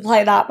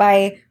multiply that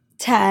by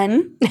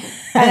 10.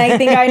 And I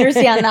think I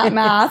understand that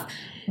math.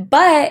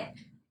 But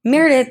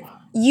Meredith,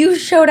 you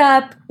showed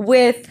up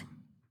with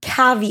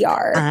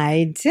caviar.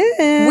 I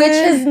did. Which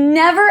has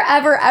never,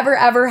 ever, ever,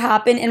 ever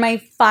happened in my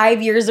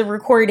 5 years of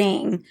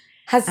recording.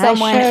 Has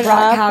someone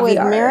brought caviar? With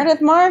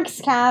Meredith Marks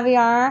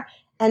caviar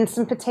and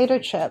some potato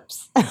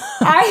chips.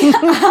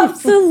 I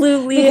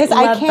absolutely because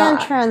love I can't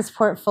that.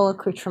 transport full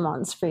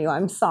accoutrements for you.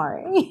 I'm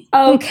sorry.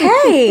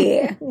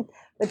 Okay.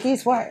 But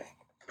these work.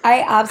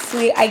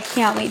 I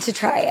can't wait to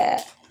try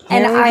it.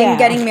 And I'm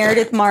getting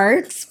Meredith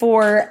Marks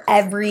for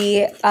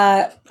every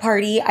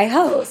party I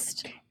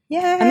host.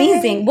 Yay.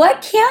 Amazing.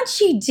 What can't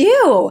she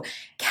do?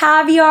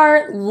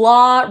 Caviar,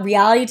 law,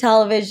 reality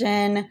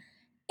television,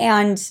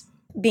 and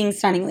being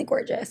stunningly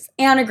gorgeous.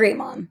 And a great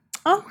mom.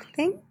 Oh,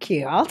 thank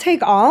you. I'll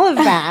take all of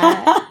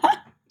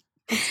that.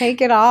 I'll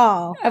take it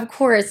all. Of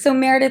course. So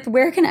Meredith,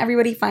 where can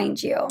everybody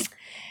find you?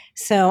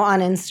 So on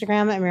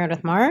Instagram at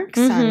Meredith Marks.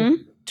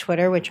 On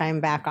Twitter, which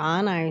I'm back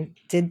on. I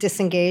did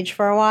disengage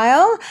for a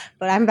while,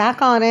 but I'm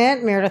back on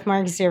it. Meredith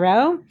Marks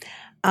 0.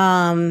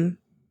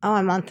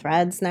 I'm on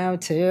Threads now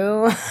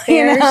too.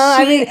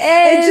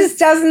 It just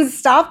doesn't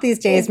stop these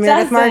days.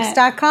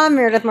 MeredithMarks.com,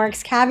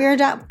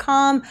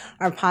 MeredithMarksCaviar.com.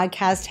 Our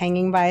podcast,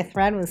 Hanging by a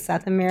Thread with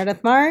Seth and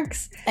Meredith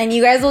Marks. And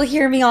you guys will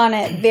hear me on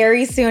it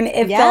very soon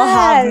if they'll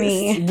have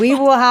me. We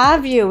will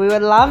have you. We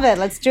would love it.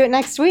 Let's do it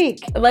next week.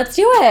 Let's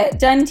do it.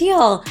 Done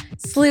deal.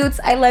 Sleuths,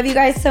 I love you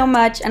guys so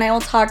much, and I will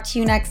talk to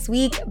you next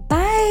week.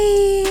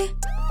 Bye.